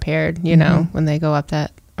unprepared, you know, when they go up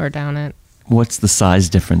that or down it. What's the size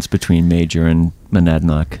difference between Major and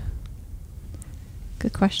Monadnock?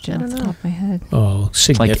 Good question. I don't Off the know. top of my head. Oh,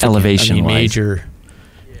 significant. Like elevation I mean, wise. Major.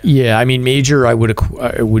 Yeah, I mean, Major, I would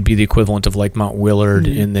it would be the equivalent of like Mount Willard,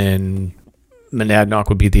 and then Monadnock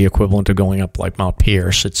would be the equivalent of going up like Mount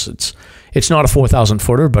Pierce. It's not a 4,000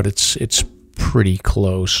 footer, but it's pretty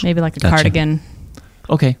close. Maybe like a Gotcha. Cardigan.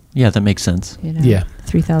 Okay, yeah, that makes sense. You know, Yeah.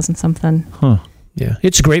 3,000 something. Huh. Yeah,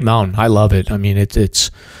 it's a great mountain. I love it. I mean, it's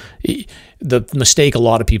the mistake a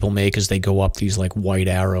lot of people make is they go up these like White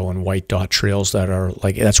Arrow and White Dot trails that are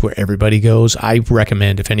like, that's where everybody goes. I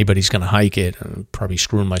recommend if anybody's going to hike it, I'm probably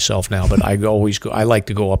screwing myself now, but I like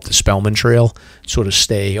to go up the Spellman Trail, sort of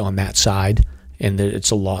stay on that side, and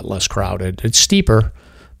it's a lot less crowded. It's steeper,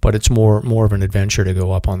 but it's more of an adventure to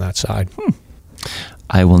go up on that side.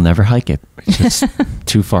 I will never hike it. It's just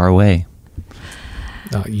too far away.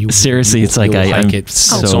 Seriously, it's like you'll I'm hike it.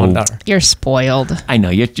 so- It's on our- You're spoiled. I know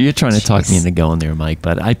you're trying to talk me into going there, Mike,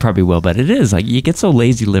 but I probably will. But it is like you get so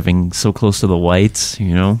lazy living so close to the whites,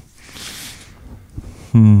 you know.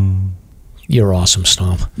 You're awesome,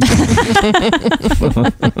 Stomp.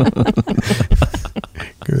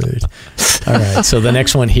 Great. All right. So the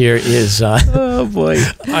next one here is. Oh boy,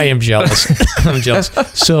 I am jealous. I'm jealous.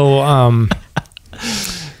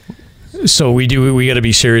 So we got to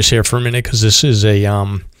be serious here for a minute because this is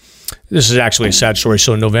actually a sad story.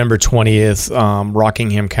 So November 20th,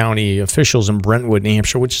 Rockingham County officials in Brentwood, New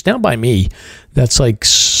Hampshire, which is down by me, that's like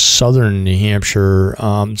southern New Hampshire.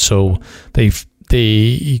 So they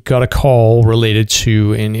got a call related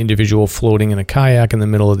to an individual floating in a kayak in the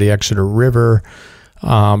middle of the Exeter River.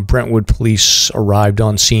 Brentwood police arrived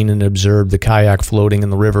on scene and observed the kayak floating in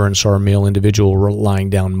the river and saw a male individual lying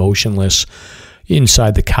down motionless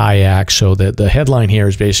inside the kayak. So the headline here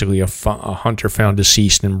is basically a hunter found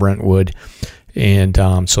deceased in Brentwood, and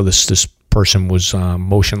so this person was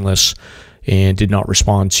motionless and did not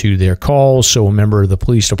respond to their calls. So a member of the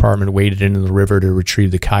police department waded into the river to retrieve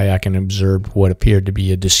the kayak and observed what appeared to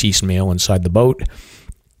be a deceased male inside the boat.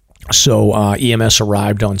 So EMS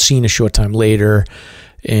arrived on scene a short time later,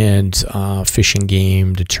 and Fish and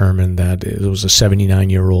Game determined that it was a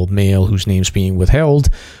 79-year-old male whose name's being withheld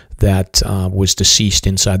that was deceased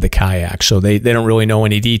inside the kayak. So they don't really know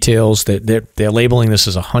any details. They're labeling this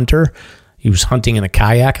as a hunter. He was hunting in a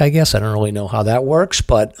kayak, I guess. I don't really know how that works,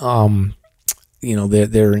 but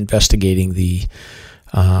they're investigating the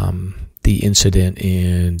incident,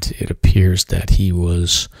 and it appears that he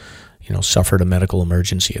was, suffered a medical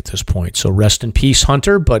emergency at this point. So rest in peace,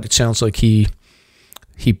 Hunter. But it sounds like he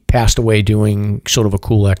passed away doing sort of a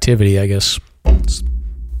cool activity, I guess.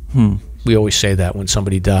 We always say that when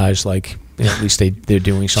somebody dies, like at least they're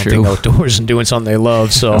doing something True. outdoors and doing something they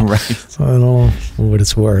love. So right. I don't know what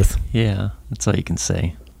it's worth. Yeah, that's all you can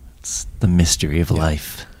say. It's the mystery of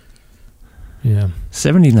life. Yeah.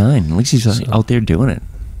 79. At least he's out there doing it.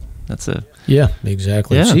 That's a Yeah,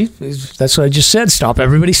 exactly. Yeah. See, that's what I just said. Stop.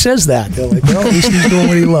 Everybody says that. They're like, well, at least he's doing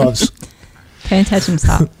what he loves. Pay attention,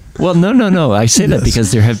 stop. well, no. I say that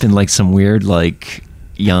because there have been like some weird like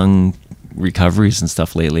young recoveries and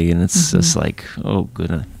stuff lately, and it's just like, oh,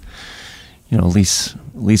 good. At least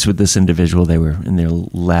with this individual, they were in their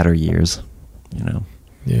latter years.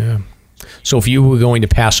 Yeah. So if you were going to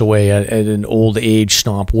pass away at an old age,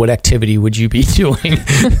 Stomp, what activity would you be doing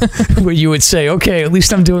where you would say, okay, at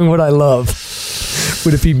least I'm doing what I love?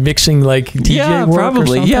 Would it be mixing like DJ work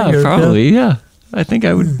probably. or something? Yeah. I think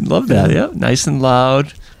I would love that. Yeah, nice and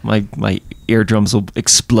loud. My eardrums will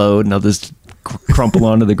explode and I'll just crumple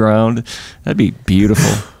onto the ground. That'd be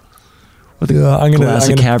beautiful. With a I'm glass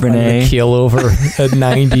of gonna Cabernet. keel over at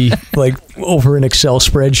 90, like over an Excel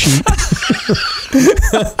spreadsheet.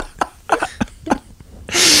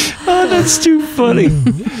 Oh, that's too funny.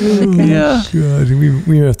 Yeah, God,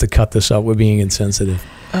 we have to cut this up. We're being insensitive.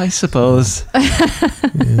 I suppose.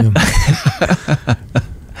 Yeah.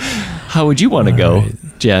 How would you want to go,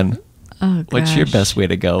 right. Jen? Oh, What's your gosh. best way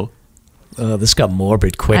to go? This got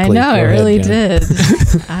morbid I quickly. know, Go it ahead, really Jen. did.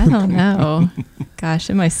 I don't know. Gosh,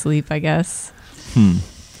 in my sleep, I guess.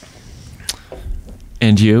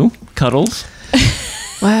 And you, Cuddles?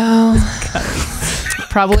 Well,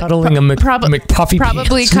 probably Cuddling a McPuffy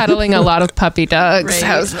probably pants. cuddling a lot of puppy dogs. Right.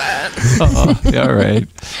 How's that? Oh, all right.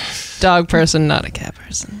 Dog person, not a cat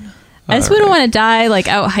person. I just wouldn't want to die like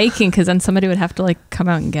out hiking because then somebody would have to like come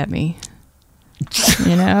out and get me.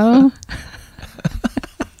 You know?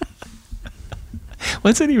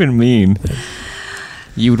 What's that even mean?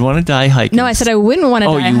 You would want to die hiking? No, I said I wouldn't want to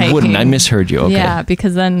die hiking. Oh, you wouldn't. I misheard you. Okay. Yeah,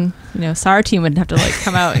 because then, SAR team would have to like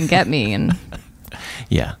come out and get me. And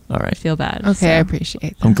Yeah. All right. I feel bad. Okay, so. I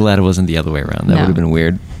appreciate that. I'm glad it wasn't the other way around. That No. would have been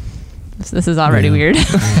weird. This is already weird.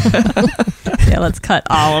 Yeah, let's cut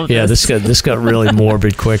all of this. Yeah, this got really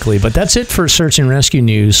morbid quickly. But that's it for search and rescue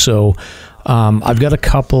news. So I've got a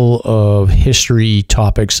couple of history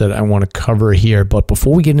topics that I want to cover here. But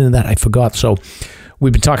before we get into that, I forgot. So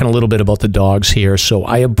we've been talking a little bit about the dogs here. So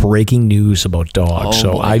I have breaking news about dogs.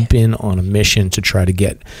 Oh, boy. I've been on a mission to try to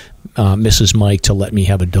get Mrs. Mike to let me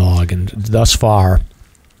have a dog. And thus far,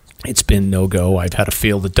 it's been no go. I've had a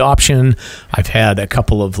failed adoption. I've had a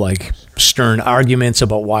couple of stern arguments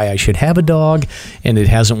about why I should have a dog, and it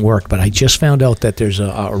hasn't worked. But I just found out that there's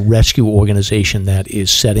a rescue organization that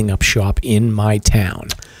is setting up shop in my town.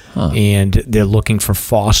 And they're looking for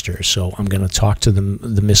fosters. So I'm going to talk to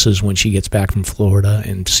the missus when she gets back from Florida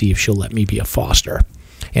and see if she'll let me be a foster.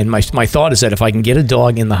 And my thought is that if I can get a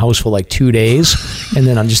dog in the house for 2 days, and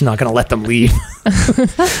then I'm just not going to let them leave.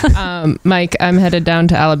 Mike, I'm headed down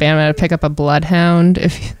to Alabama to pick up a bloodhound.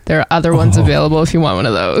 If there are other ones available, if you want one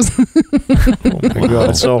of those. Oh my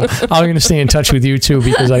God. So I'm going to stay in touch with you too,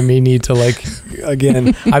 because I may need to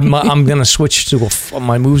again, I'm going to switch to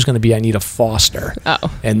my move's going to be I need a foster.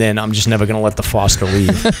 Oh. And then I'm just never going to let the foster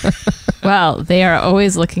leave. Well, they are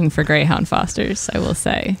always looking for greyhound fosters, I will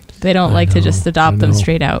say. They don't like to just adopt them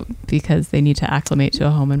straight out because they need to acclimate to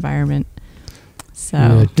a home environment.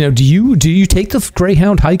 So Now, do you take the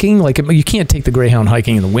greyhound hiking? You can't take the greyhound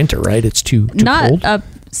hiking in the winter, right? It's too not cold. up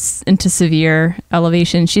into severe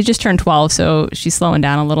elevation. She just turned 12, so she's slowing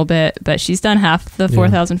down a little bit, but she's done half the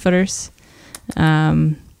 4,000 footers.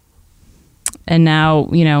 And now,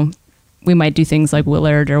 we might do things like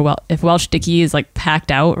Willard or if Welch Dickey is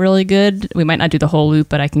packed out really good, we might not do the whole loop,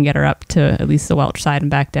 but I can get her up to at least the Welch side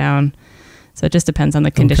and back down. So it just depends on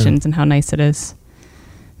the conditions and how nice it is.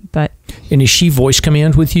 But and is she voice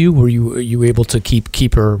command with you? Are you able to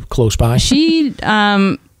keep her close by? she's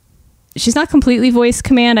not completely voice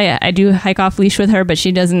command. I do hike off leash with her, but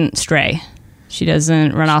she doesn't stray. She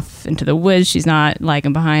doesn't run off into the woods. She's not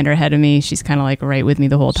lagging behind or ahead of me. She's kind of right with me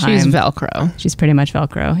the whole time. She's Velcro. She's pretty much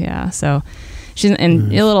Velcro, yeah. So she's a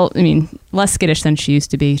little, less skittish than she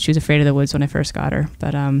used to be. She was afraid of the woods when I first got her.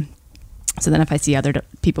 But so then if I see other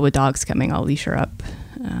people with dogs coming, I'll leash her up.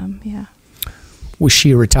 Yeah. Was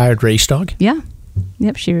she a retired race dog? Yeah.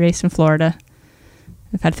 Yep, she raced in Florida.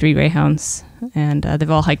 I've had 3 greyhounds, and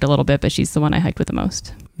they've all hiked a little bit, but she's the one I hiked with the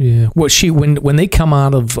most. Yeah. Well, when they come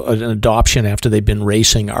out of an adoption after they've been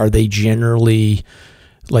racing, are they generally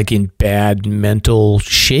in bad mental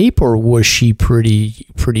shape, or was she pretty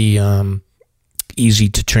easy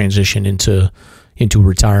to transition into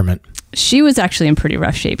retirement? She was actually in pretty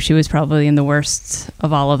rough shape. She was probably in the worst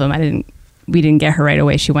of all of them. We didn't get her right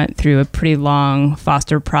away. She went through a pretty long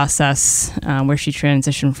foster process where she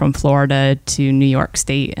transitioned from Florida to New York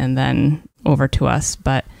State and then over to us.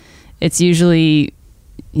 But it's usually,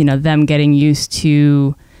 them getting used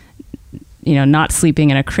to, not sleeping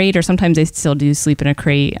in a crate, or sometimes they still do sleep in a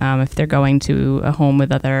crate if they're going to a home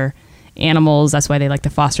with other animals. That's why they like to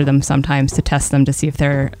foster them sometimes, to test them to see if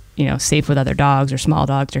they're, safe with other dogs or small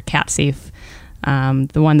dogs or cat safe. The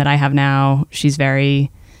one that I have now, she's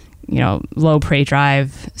very, low prey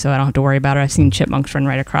drive, so I don't have to worry about her. I've seen chipmunks run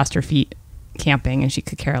right across her feet camping, and she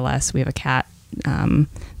could care less. We have a cat.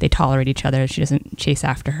 They tolerate each other. She doesn't chase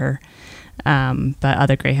after her. But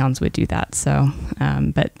other greyhounds would do that. So,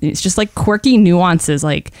 but it's just quirky nuances.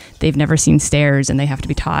 They've never seen stairs and they have to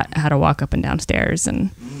be taught how to walk up and down stairs.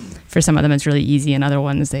 And for some of them, it's really easy. And other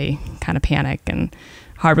ones, they kind of panic, and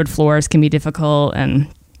hardwood floors can be difficult. And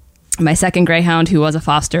my second greyhound, who was a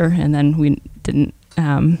foster, and then we didn't,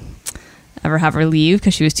 ever have her leave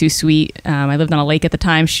because she was too sweet. I lived on a lake at the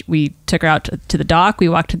time. We took her out to the dock. We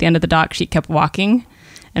walked to the end of the dock. She kept walking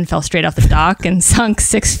and fell straight off the dock and sunk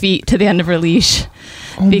 6 feet to the end of her leash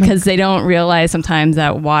because they don't realize sometimes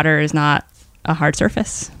that water is not a hard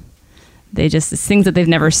surface. It's things that they've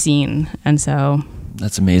never seen. And so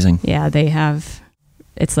That's amazing. Yeah,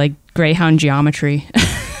 it's like greyhound geometry.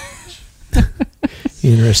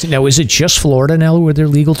 Interesting. Now, is it just Florida now where they're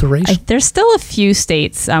legal to race? There's still a few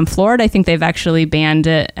states. Florida, I think they've actually banned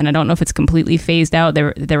it, and I don't know if it's completely phased out.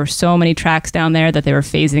 There were so many tracks down there that they were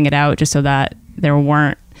phasing it out just so that there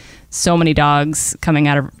weren't so many dogs coming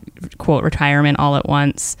out of, quote, retirement all at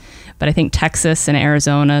once. But I think Texas and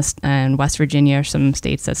Arizona and West Virginia are some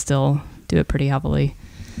states that still do it pretty heavily.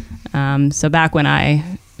 So back when I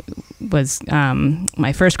was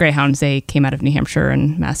my first greyhounds, they came out of New Hampshire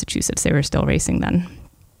and Massachusetts. They were still racing then.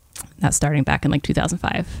 That's starting back in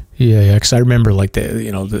 2005. Yeah, because I remember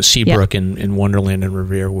the Seabrook and Wonderland and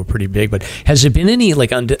Revere were pretty big. But has there been any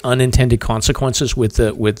unintended consequences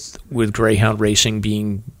with greyhound racing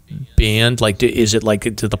being banned? Like, is it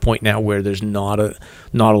like to the point now where there's not a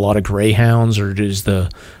lot of greyhounds, or is the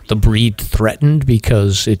breed threatened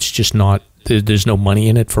because it's just not? There's no money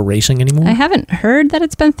in it for racing anymore? I haven't heard that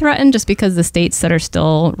it's been threatened, just because the states that are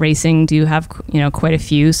still racing do have, quite a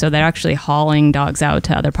few. So they're actually hauling dogs out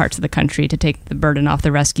to other parts of the country to take the burden off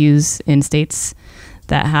the rescues in states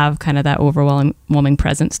that have kind of that overwhelming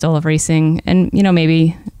presence still of racing. And,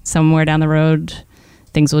 maybe somewhere down the road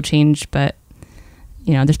things will change, but,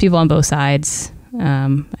 there's people on both sides.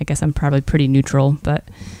 I guess I'm probably pretty neutral, but,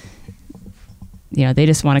 they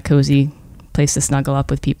just want a cozy place to snuggle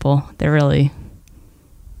up with people. They're really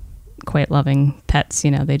quite loving pets.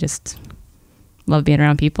 They just love being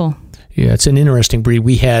around people. Yeah, it's an interesting breed.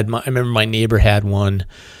 I remember my neighbor had one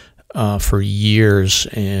for years,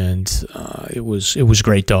 and it was a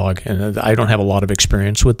great dog. And I don't have a lot of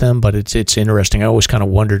experience with them, but it's interesting. I always kind of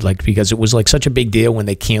wondered, because it was like such a big deal when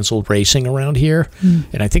they canceled racing around here,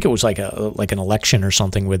 and I think it was like an election or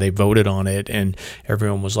something where they voted on it, and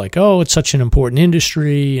everyone was like, "Oh, it's such an important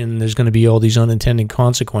industry, and there's going to be all these unintended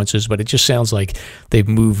consequences." But it just sounds like they've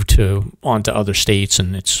moved onto other states,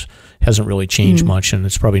 and it hasn't really changed much, and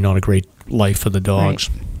it's probably not a great life for the dogs.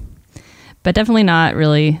 Right. But definitely not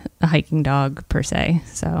really a hiking dog per se.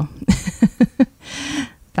 So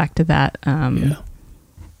back to that.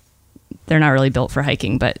 They're not really built for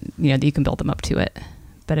hiking, but you can build them up to it.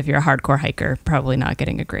 But if you're a hardcore hiker, probably not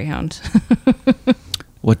getting a greyhound.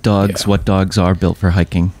 What dogs are built for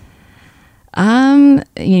hiking?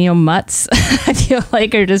 Mutts I feel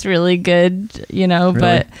like are just really good, Really?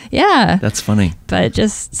 But yeah. That's funny. But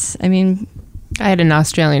just, I had an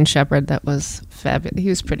Australian Shepherd that was fabulous. He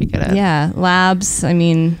was pretty good at it. Yeah, labs.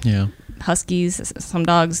 Huskies. Some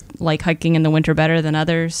dogs like hiking in the winter better than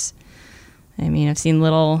others. I've seen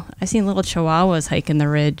little Chihuahuas hike in the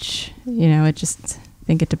ridge. I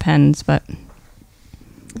think it depends, but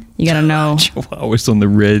you gotta know. Chihuahuas on the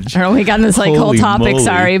ridge. I don't know, we got in this whole Holy topic. moly.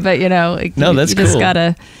 Sorry, but No, that's you just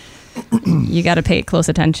cool. you gotta pay close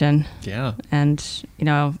attention. Yeah. And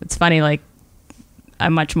it's funny,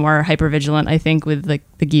 I'm much more hypervigilant, I think, with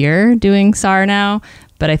the gear doing SAR now.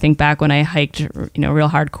 But I think back when I hiked, real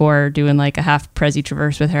hardcore, doing like a half Prezi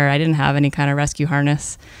Traverse with her, I didn't have any kind of rescue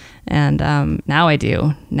harness. And now I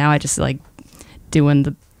do. Now I just like doing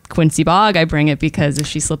the Quincy Bog. I bring it because if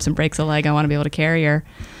she slips and breaks a leg, I want to be able to carry her.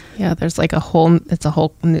 Yeah, there's like a whole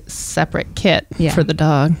separate kit for the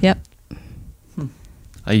dog. Yep.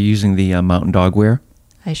 Are you using the Mountain Dog Wear?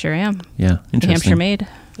 I sure am. Yeah, New interesting. Hampshire made.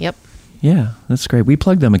 Yep. Yeah, that's great. We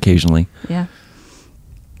plug them occasionally. Yeah.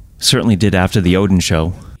 Certainly did after the Odin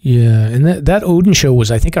show. Yeah, and that Odin show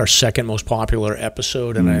was, I think, our second most popular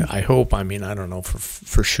episode, and I hope, I don't know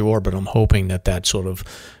for sure, but I'm hoping that sort of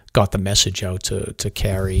got the message out to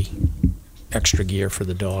carry extra gear for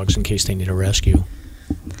the dogs in case they need a rescue.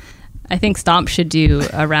 I think Stomp should do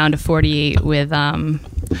a round of 48 with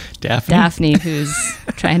Daphne, who's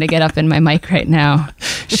trying to get up in my mic right now.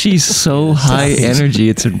 She's so high energy.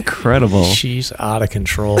 It's incredible. She's out of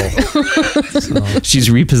control. She's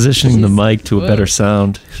repositioning the mic to a better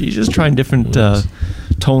sound. She's just trying different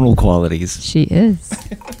tonal qualities. She is.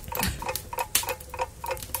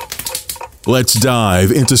 Let's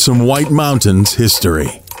dive into some White Mountains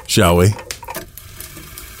history, shall we?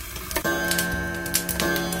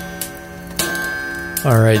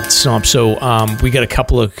 All right, Stomp. So we got a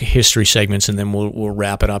couple of history segments, and then we'll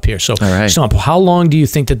wrap it up here. So, all right. Stomp, how long do you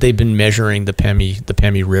think that they've been measuring the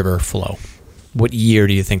Pemi River flow? What year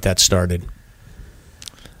do you think that started?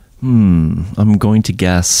 I'm going to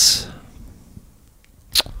guess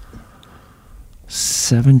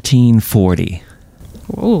 1740.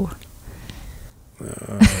 Ooh.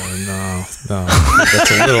 No.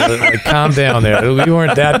 That's a little bit, calm down there. We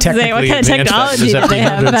weren't that technically What kind of advanced technology did they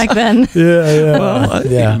have back then? Yeah. Well,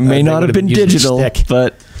 yeah. it may not have been digital,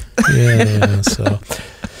 but yeah.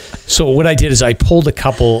 So what I did is I pulled a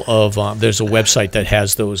couple of. There's a website that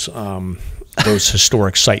has those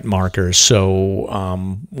historic site markers.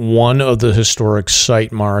 So one of the historic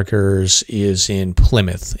site markers is in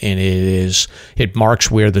Plymouth, and it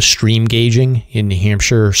marks where the stream gauging in New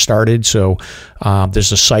Hampshire started. So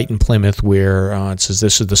there's a site in Plymouth where it says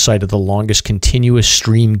this is the site of the longest continuous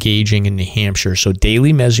stream gauging in New Hampshire. So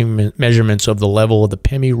daily measurements of the level of the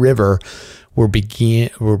Pemi River were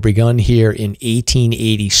begun here in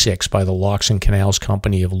 1886 by the Locks and Canals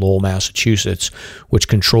Company of Lowell, Massachusetts, which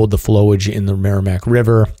controlled the flowage in the Merrimack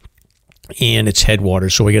River and its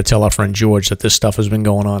headwaters. So we got to tell our friend George that this stuff has been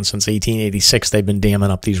going on since 1886. They've been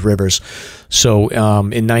damming up these rivers. So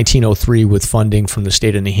in 1903, with funding from the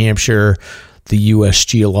state of New Hampshire, the U.S.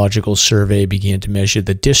 Geological Survey began to measure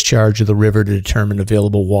the discharge of the river to determine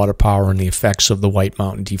available water power and the effects of the White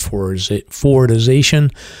Mountain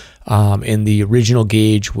deforestation. And the original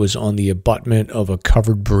gauge was on the abutment of a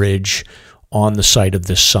covered bridge on the site of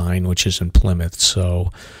this sign, which is in Plymouth.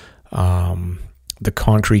 So the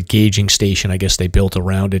concrete gauging station, I guess they built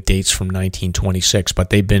around it, dates from 1926,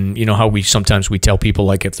 but they've been, you know how we tell people,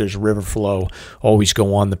 like, if there's river flow, always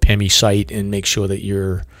go on the PEMI site and make sure that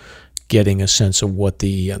you're getting a sense of what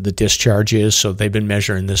the discharge is. So they've been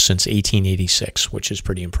measuring this since 1886, which is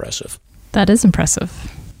pretty impressive. That is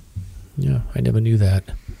impressive. Yeah, I never knew that.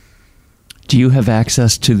 Do you have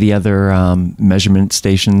access to the other measurement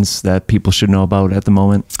stations that people should know about at the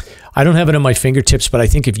moment? I don't have it at my fingertips, but I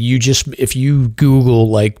think if you Google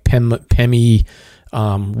like PEMI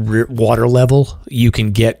water level, you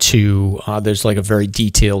can get to, there's like a very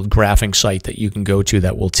detailed graphing site that you can go to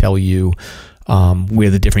that will tell you where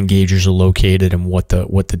the different gauges are located and what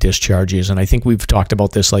the discharge is. And I think we've talked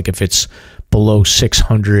about this, like if it's below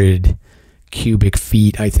 600 cubic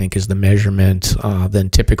feet, I think is the measurement, then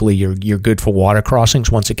typically you're good for water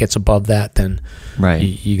crossings. Once it gets above that, then right,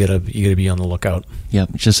 you gotta be on the lookout. Yep,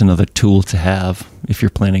 it's just another tool to have if you're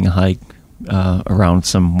planning a hike around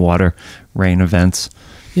some water rain events.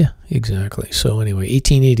 Yeah, exactly. So anyway,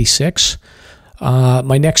 1886.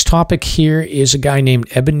 My next topic here is a guy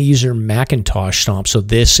named Ebenezer McIntosh Stomp. So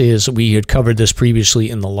we had covered this previously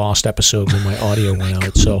in the lost episode when my audio went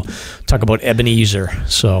out. So talk about Ebenezer.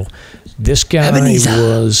 So this guy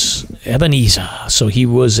was Ebenezer. So he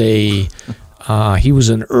was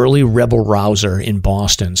an early rebel rouser in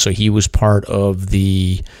Boston. So he was part of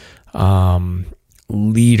the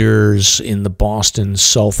leaders in the Boston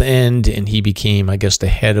South End, and he became, I guess, the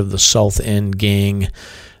head of the South End gang.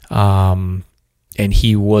 And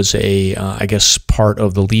he was I guess, part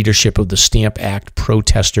of the leadership of the Stamp Act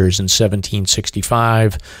protesters in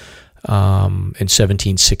 1765 and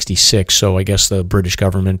 1766. So I guess the British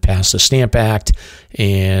government passed the Stamp Act,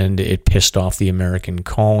 and it pissed off the American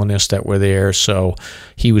colonists that were there. So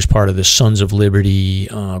he was part of the Sons of Liberty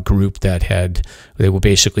group they were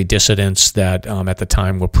basically dissidents that at the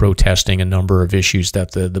time were protesting a number of issues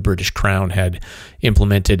that the British Crown had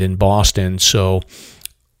implemented in Boston. So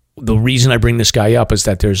the reason I bring this guy up is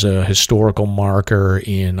that there's a historical marker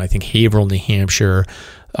in, I think, Haverhill, New Hampshire,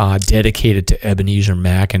 dedicated to Ebenezer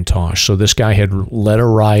McIntosh. So this guy had led a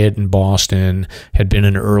riot in Boston, had been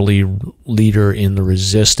an early leader in the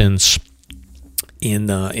resistance in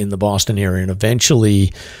the Boston area, and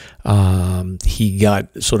eventually he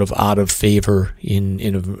got sort of out of favor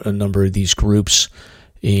in a number of these groups,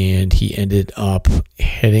 and he ended up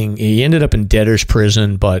in debtor's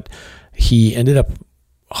prison, but he ended up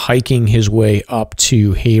hiking his way up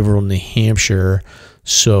to Haverhill, New Hampshire.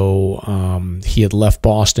 So he had left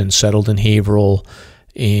Boston, settled in Haverhill,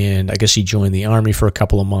 and I guess he joined the army for a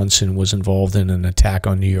couple of months and was involved in an attack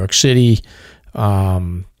on New York City.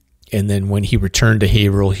 And then when he returned to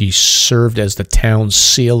Haverhill, he served as the town's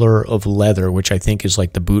sailor of leather, which I think is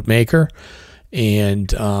like the bootmaker,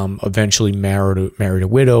 and eventually married a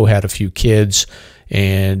widow, had a few kids,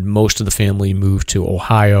 and most of the family moved to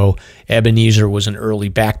Ohio. Ebenezer was an early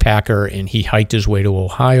backpacker, and he hiked his way to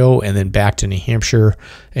Ohio and then back to New Hampshire,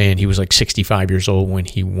 and he was like 65 years old when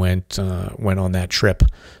he went on that trip.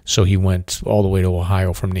 So he went all the way to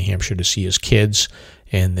Ohio from New Hampshire to see his kids,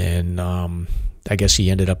 and then I guess he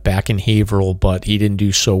ended up back in Haverhill, but he didn't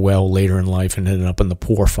do so well later in life and ended up in the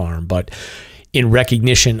poor farm. But in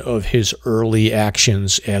recognition of his early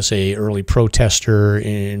actions as a early protester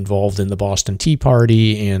involved in the Boston Tea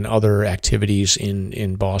Party and other activities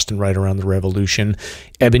in Boston right around the Revolution,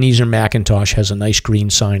 Ebenezer McIntosh has a nice green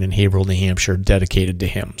sign in Haverhill, New Hampshire, dedicated to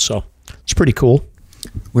him. So it's pretty cool.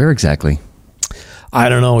 Where exactly? I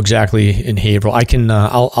don't know exactly in Haverhill. I can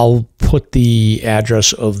I'll put the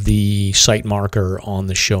address of the site marker on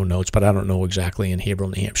the show notes, but I don't know exactly in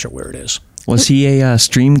Haverhill, New Hampshire where it is. Was he a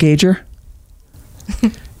stream gauger?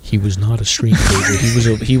 He was not a stream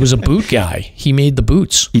gauger. He was a boot guy. He made the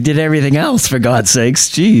boots. He did everything else, for God's sakes.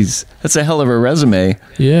 Jeez, that's a hell of a resume.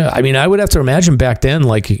 Yeah, I mean, I would have to imagine back then,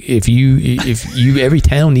 like if you every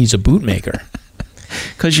town needs a bootmaker,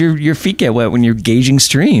 because your feet get wet when you're gauging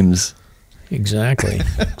streams. Exactly.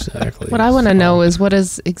 What I want to know is, what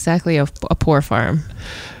is exactly a poor farm?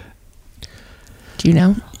 Do you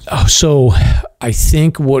know? Oh, so I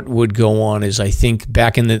think what would go on is, I think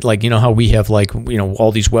back in the, like, you know how we have, like, you know,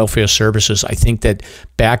 all these welfare services. I think that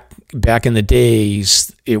back in the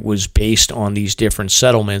days, it was based on these different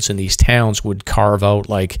settlements, and these towns would carve out,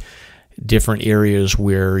 like, different areas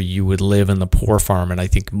where you would live in the poor farm. And I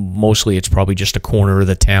think mostly it's probably just a corner of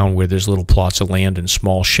the town where there's little plots of land and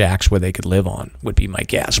small shacks where they could live on, would be my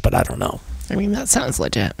guess, but I don't know. I mean, that sounds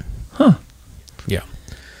legit. Huh. Yeah.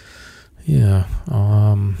 Yeah.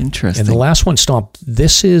 Interesting. And the last one, Stomp,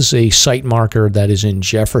 this is a site marker that is in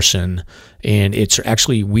Jefferson, and it's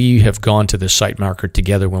actually, we have gone to this site marker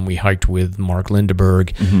together when we hiked with Mark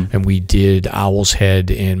Lindeberg, and we did Owl's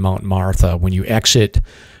Head and Mount Martha. When you exit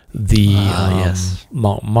the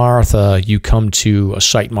Mount Martha, you come to a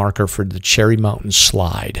site marker for the Cherry Mountain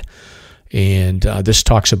Slide. And this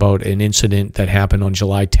talks about an incident that happened on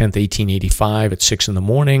July 10th, 1885 at 6 in the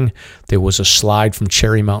morning. There was a slide from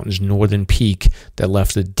Cherry Mountain's northern peak that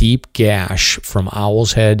left a deep gash from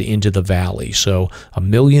Owl's Head into the valley. So 1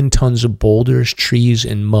 million tons of boulders, trees,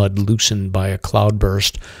 and mud loosened by a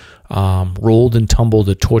cloudburst rolled and tumbled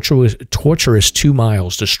a torturous 2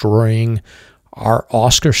 miles, destroying our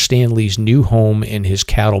Oscar Stanley's new home and his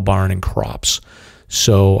cattle barn and crops.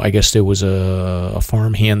 So I guess there was a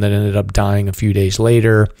farmhand that ended up dying a few days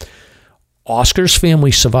later. Oscar's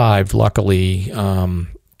family survived, luckily,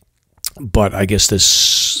 but I guess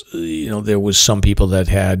this, there was some people that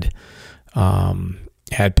had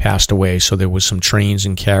passed away. So there was some trains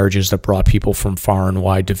and carriages that brought people from far and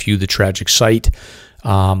wide to view the tragic sight.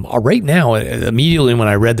 Right now, immediately when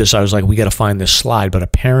I read this, I was like, we got to find this slide. But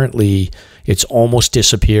apparently, it's almost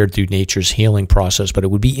disappeared through nature's healing process. But it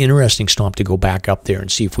would be interesting, Stomp, to go back up there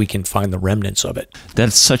and see if we can find the remnants of it.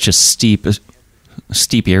 That's such a steep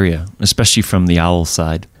area, especially from the owl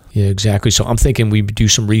side. Yeah, exactly. So I'm thinking we do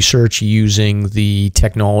some research using the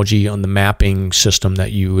technology on the mapping system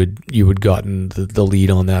that you had gotten the lead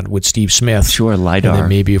on that with Steve Smith. Sure, LiDAR. And then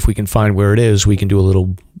maybe if we can find where it is, we can do a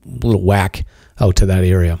little whack out to that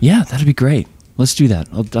area. Yeah, that'd be great. Let's do that.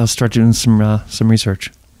 I'll start doing some research.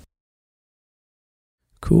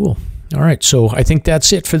 Cool. All right. So I think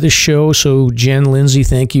that's it for this show. So Jen, Lindsay,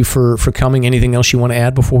 thank you for coming. Anything else you want to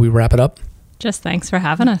add before we wrap it up? Just thanks for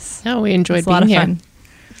having us. No, we enjoyed being here. Fun.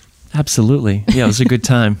 Absolutely. Yeah, it was a good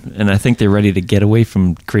time. And I think they're ready to get away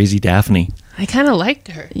from crazy Daphne. I kind of liked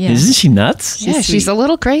her. Yeah. Isn't she nuts? Yeah, she's a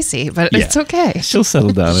little crazy, but it's okay. She'll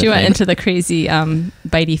settle down. She went into the crazy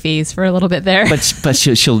bitey phase for a little bit there. But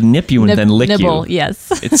she'll nip you and then lick nibble, you.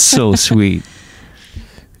 Yes. It's so sweet.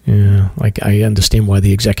 Yeah, like I understand why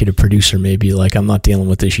the executive producer may be like, I'm not dealing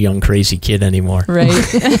with this young crazy kid anymore. Right.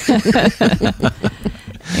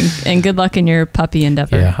 and good luck in your puppy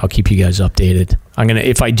endeavor. Yeah, I'll keep you guys updated.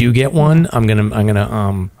 If I do get one, I'm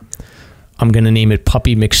gonna name it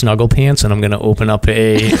Puppy McSnugglepants, and I'm gonna open up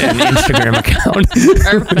an Instagram account.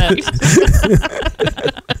 Perfect.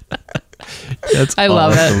 I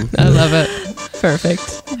love it. I love it.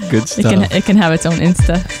 Perfect. Good stuff. It can have its own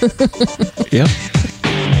Insta. Yep.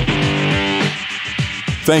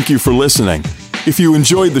 Thank you for listening. If you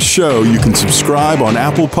enjoyed the show, you can subscribe on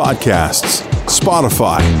Apple Podcasts,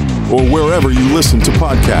 Spotify, or wherever you listen to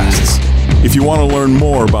podcasts. If you want to learn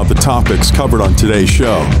more about the topics covered on today's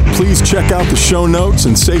show, please check out the show notes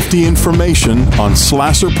and safety information on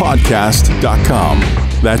slasrpodcast.com.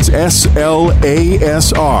 That's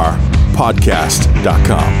SLASR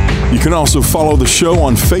podcast.com. You can also follow the show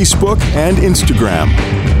on Facebook and Instagram.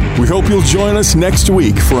 We hope you'll join us next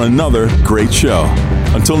week for another great show.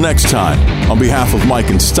 Until next time, on behalf of Mike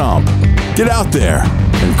and Stomp, get out there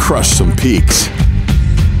and crush some peaks.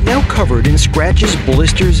 Now covered in scratches,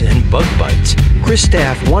 blisters, and bug bites, Chris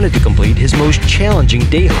Staff wanted to complete his most challenging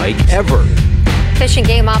day hike ever. Fish and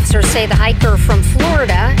Game officers say the hiker from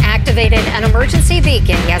Florida activated an emergency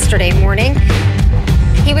beacon yesterday morning.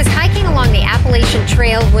 He was hiking along the Appalachian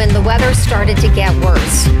Trail when the weather started to get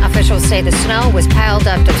worse. Officials say the snow was piled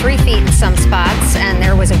up to 3 feet in some spots, and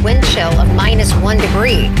there was a wind chill of -1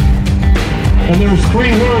 degree. And there's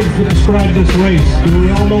 3 words that describe this race. Do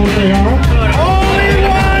we all know what they are? Only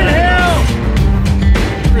one hill!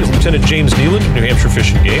 Lieutenant James Nealon, New Hampshire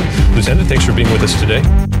Fish and Game. Lieutenant, thanks for being with us today.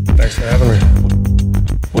 Thanks for having me.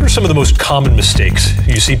 What are some of the most common mistakes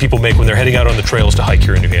you see people make when they're heading out on the trails to hike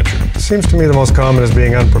here in New Hampshire? It seems to me the most common is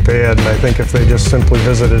being unprepared, and I think if they just simply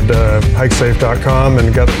visited hikesafe.com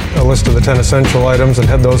and got a list of the 10 essential items and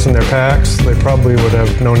had those in their packs, they probably would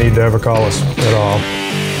have no need to ever call us at all.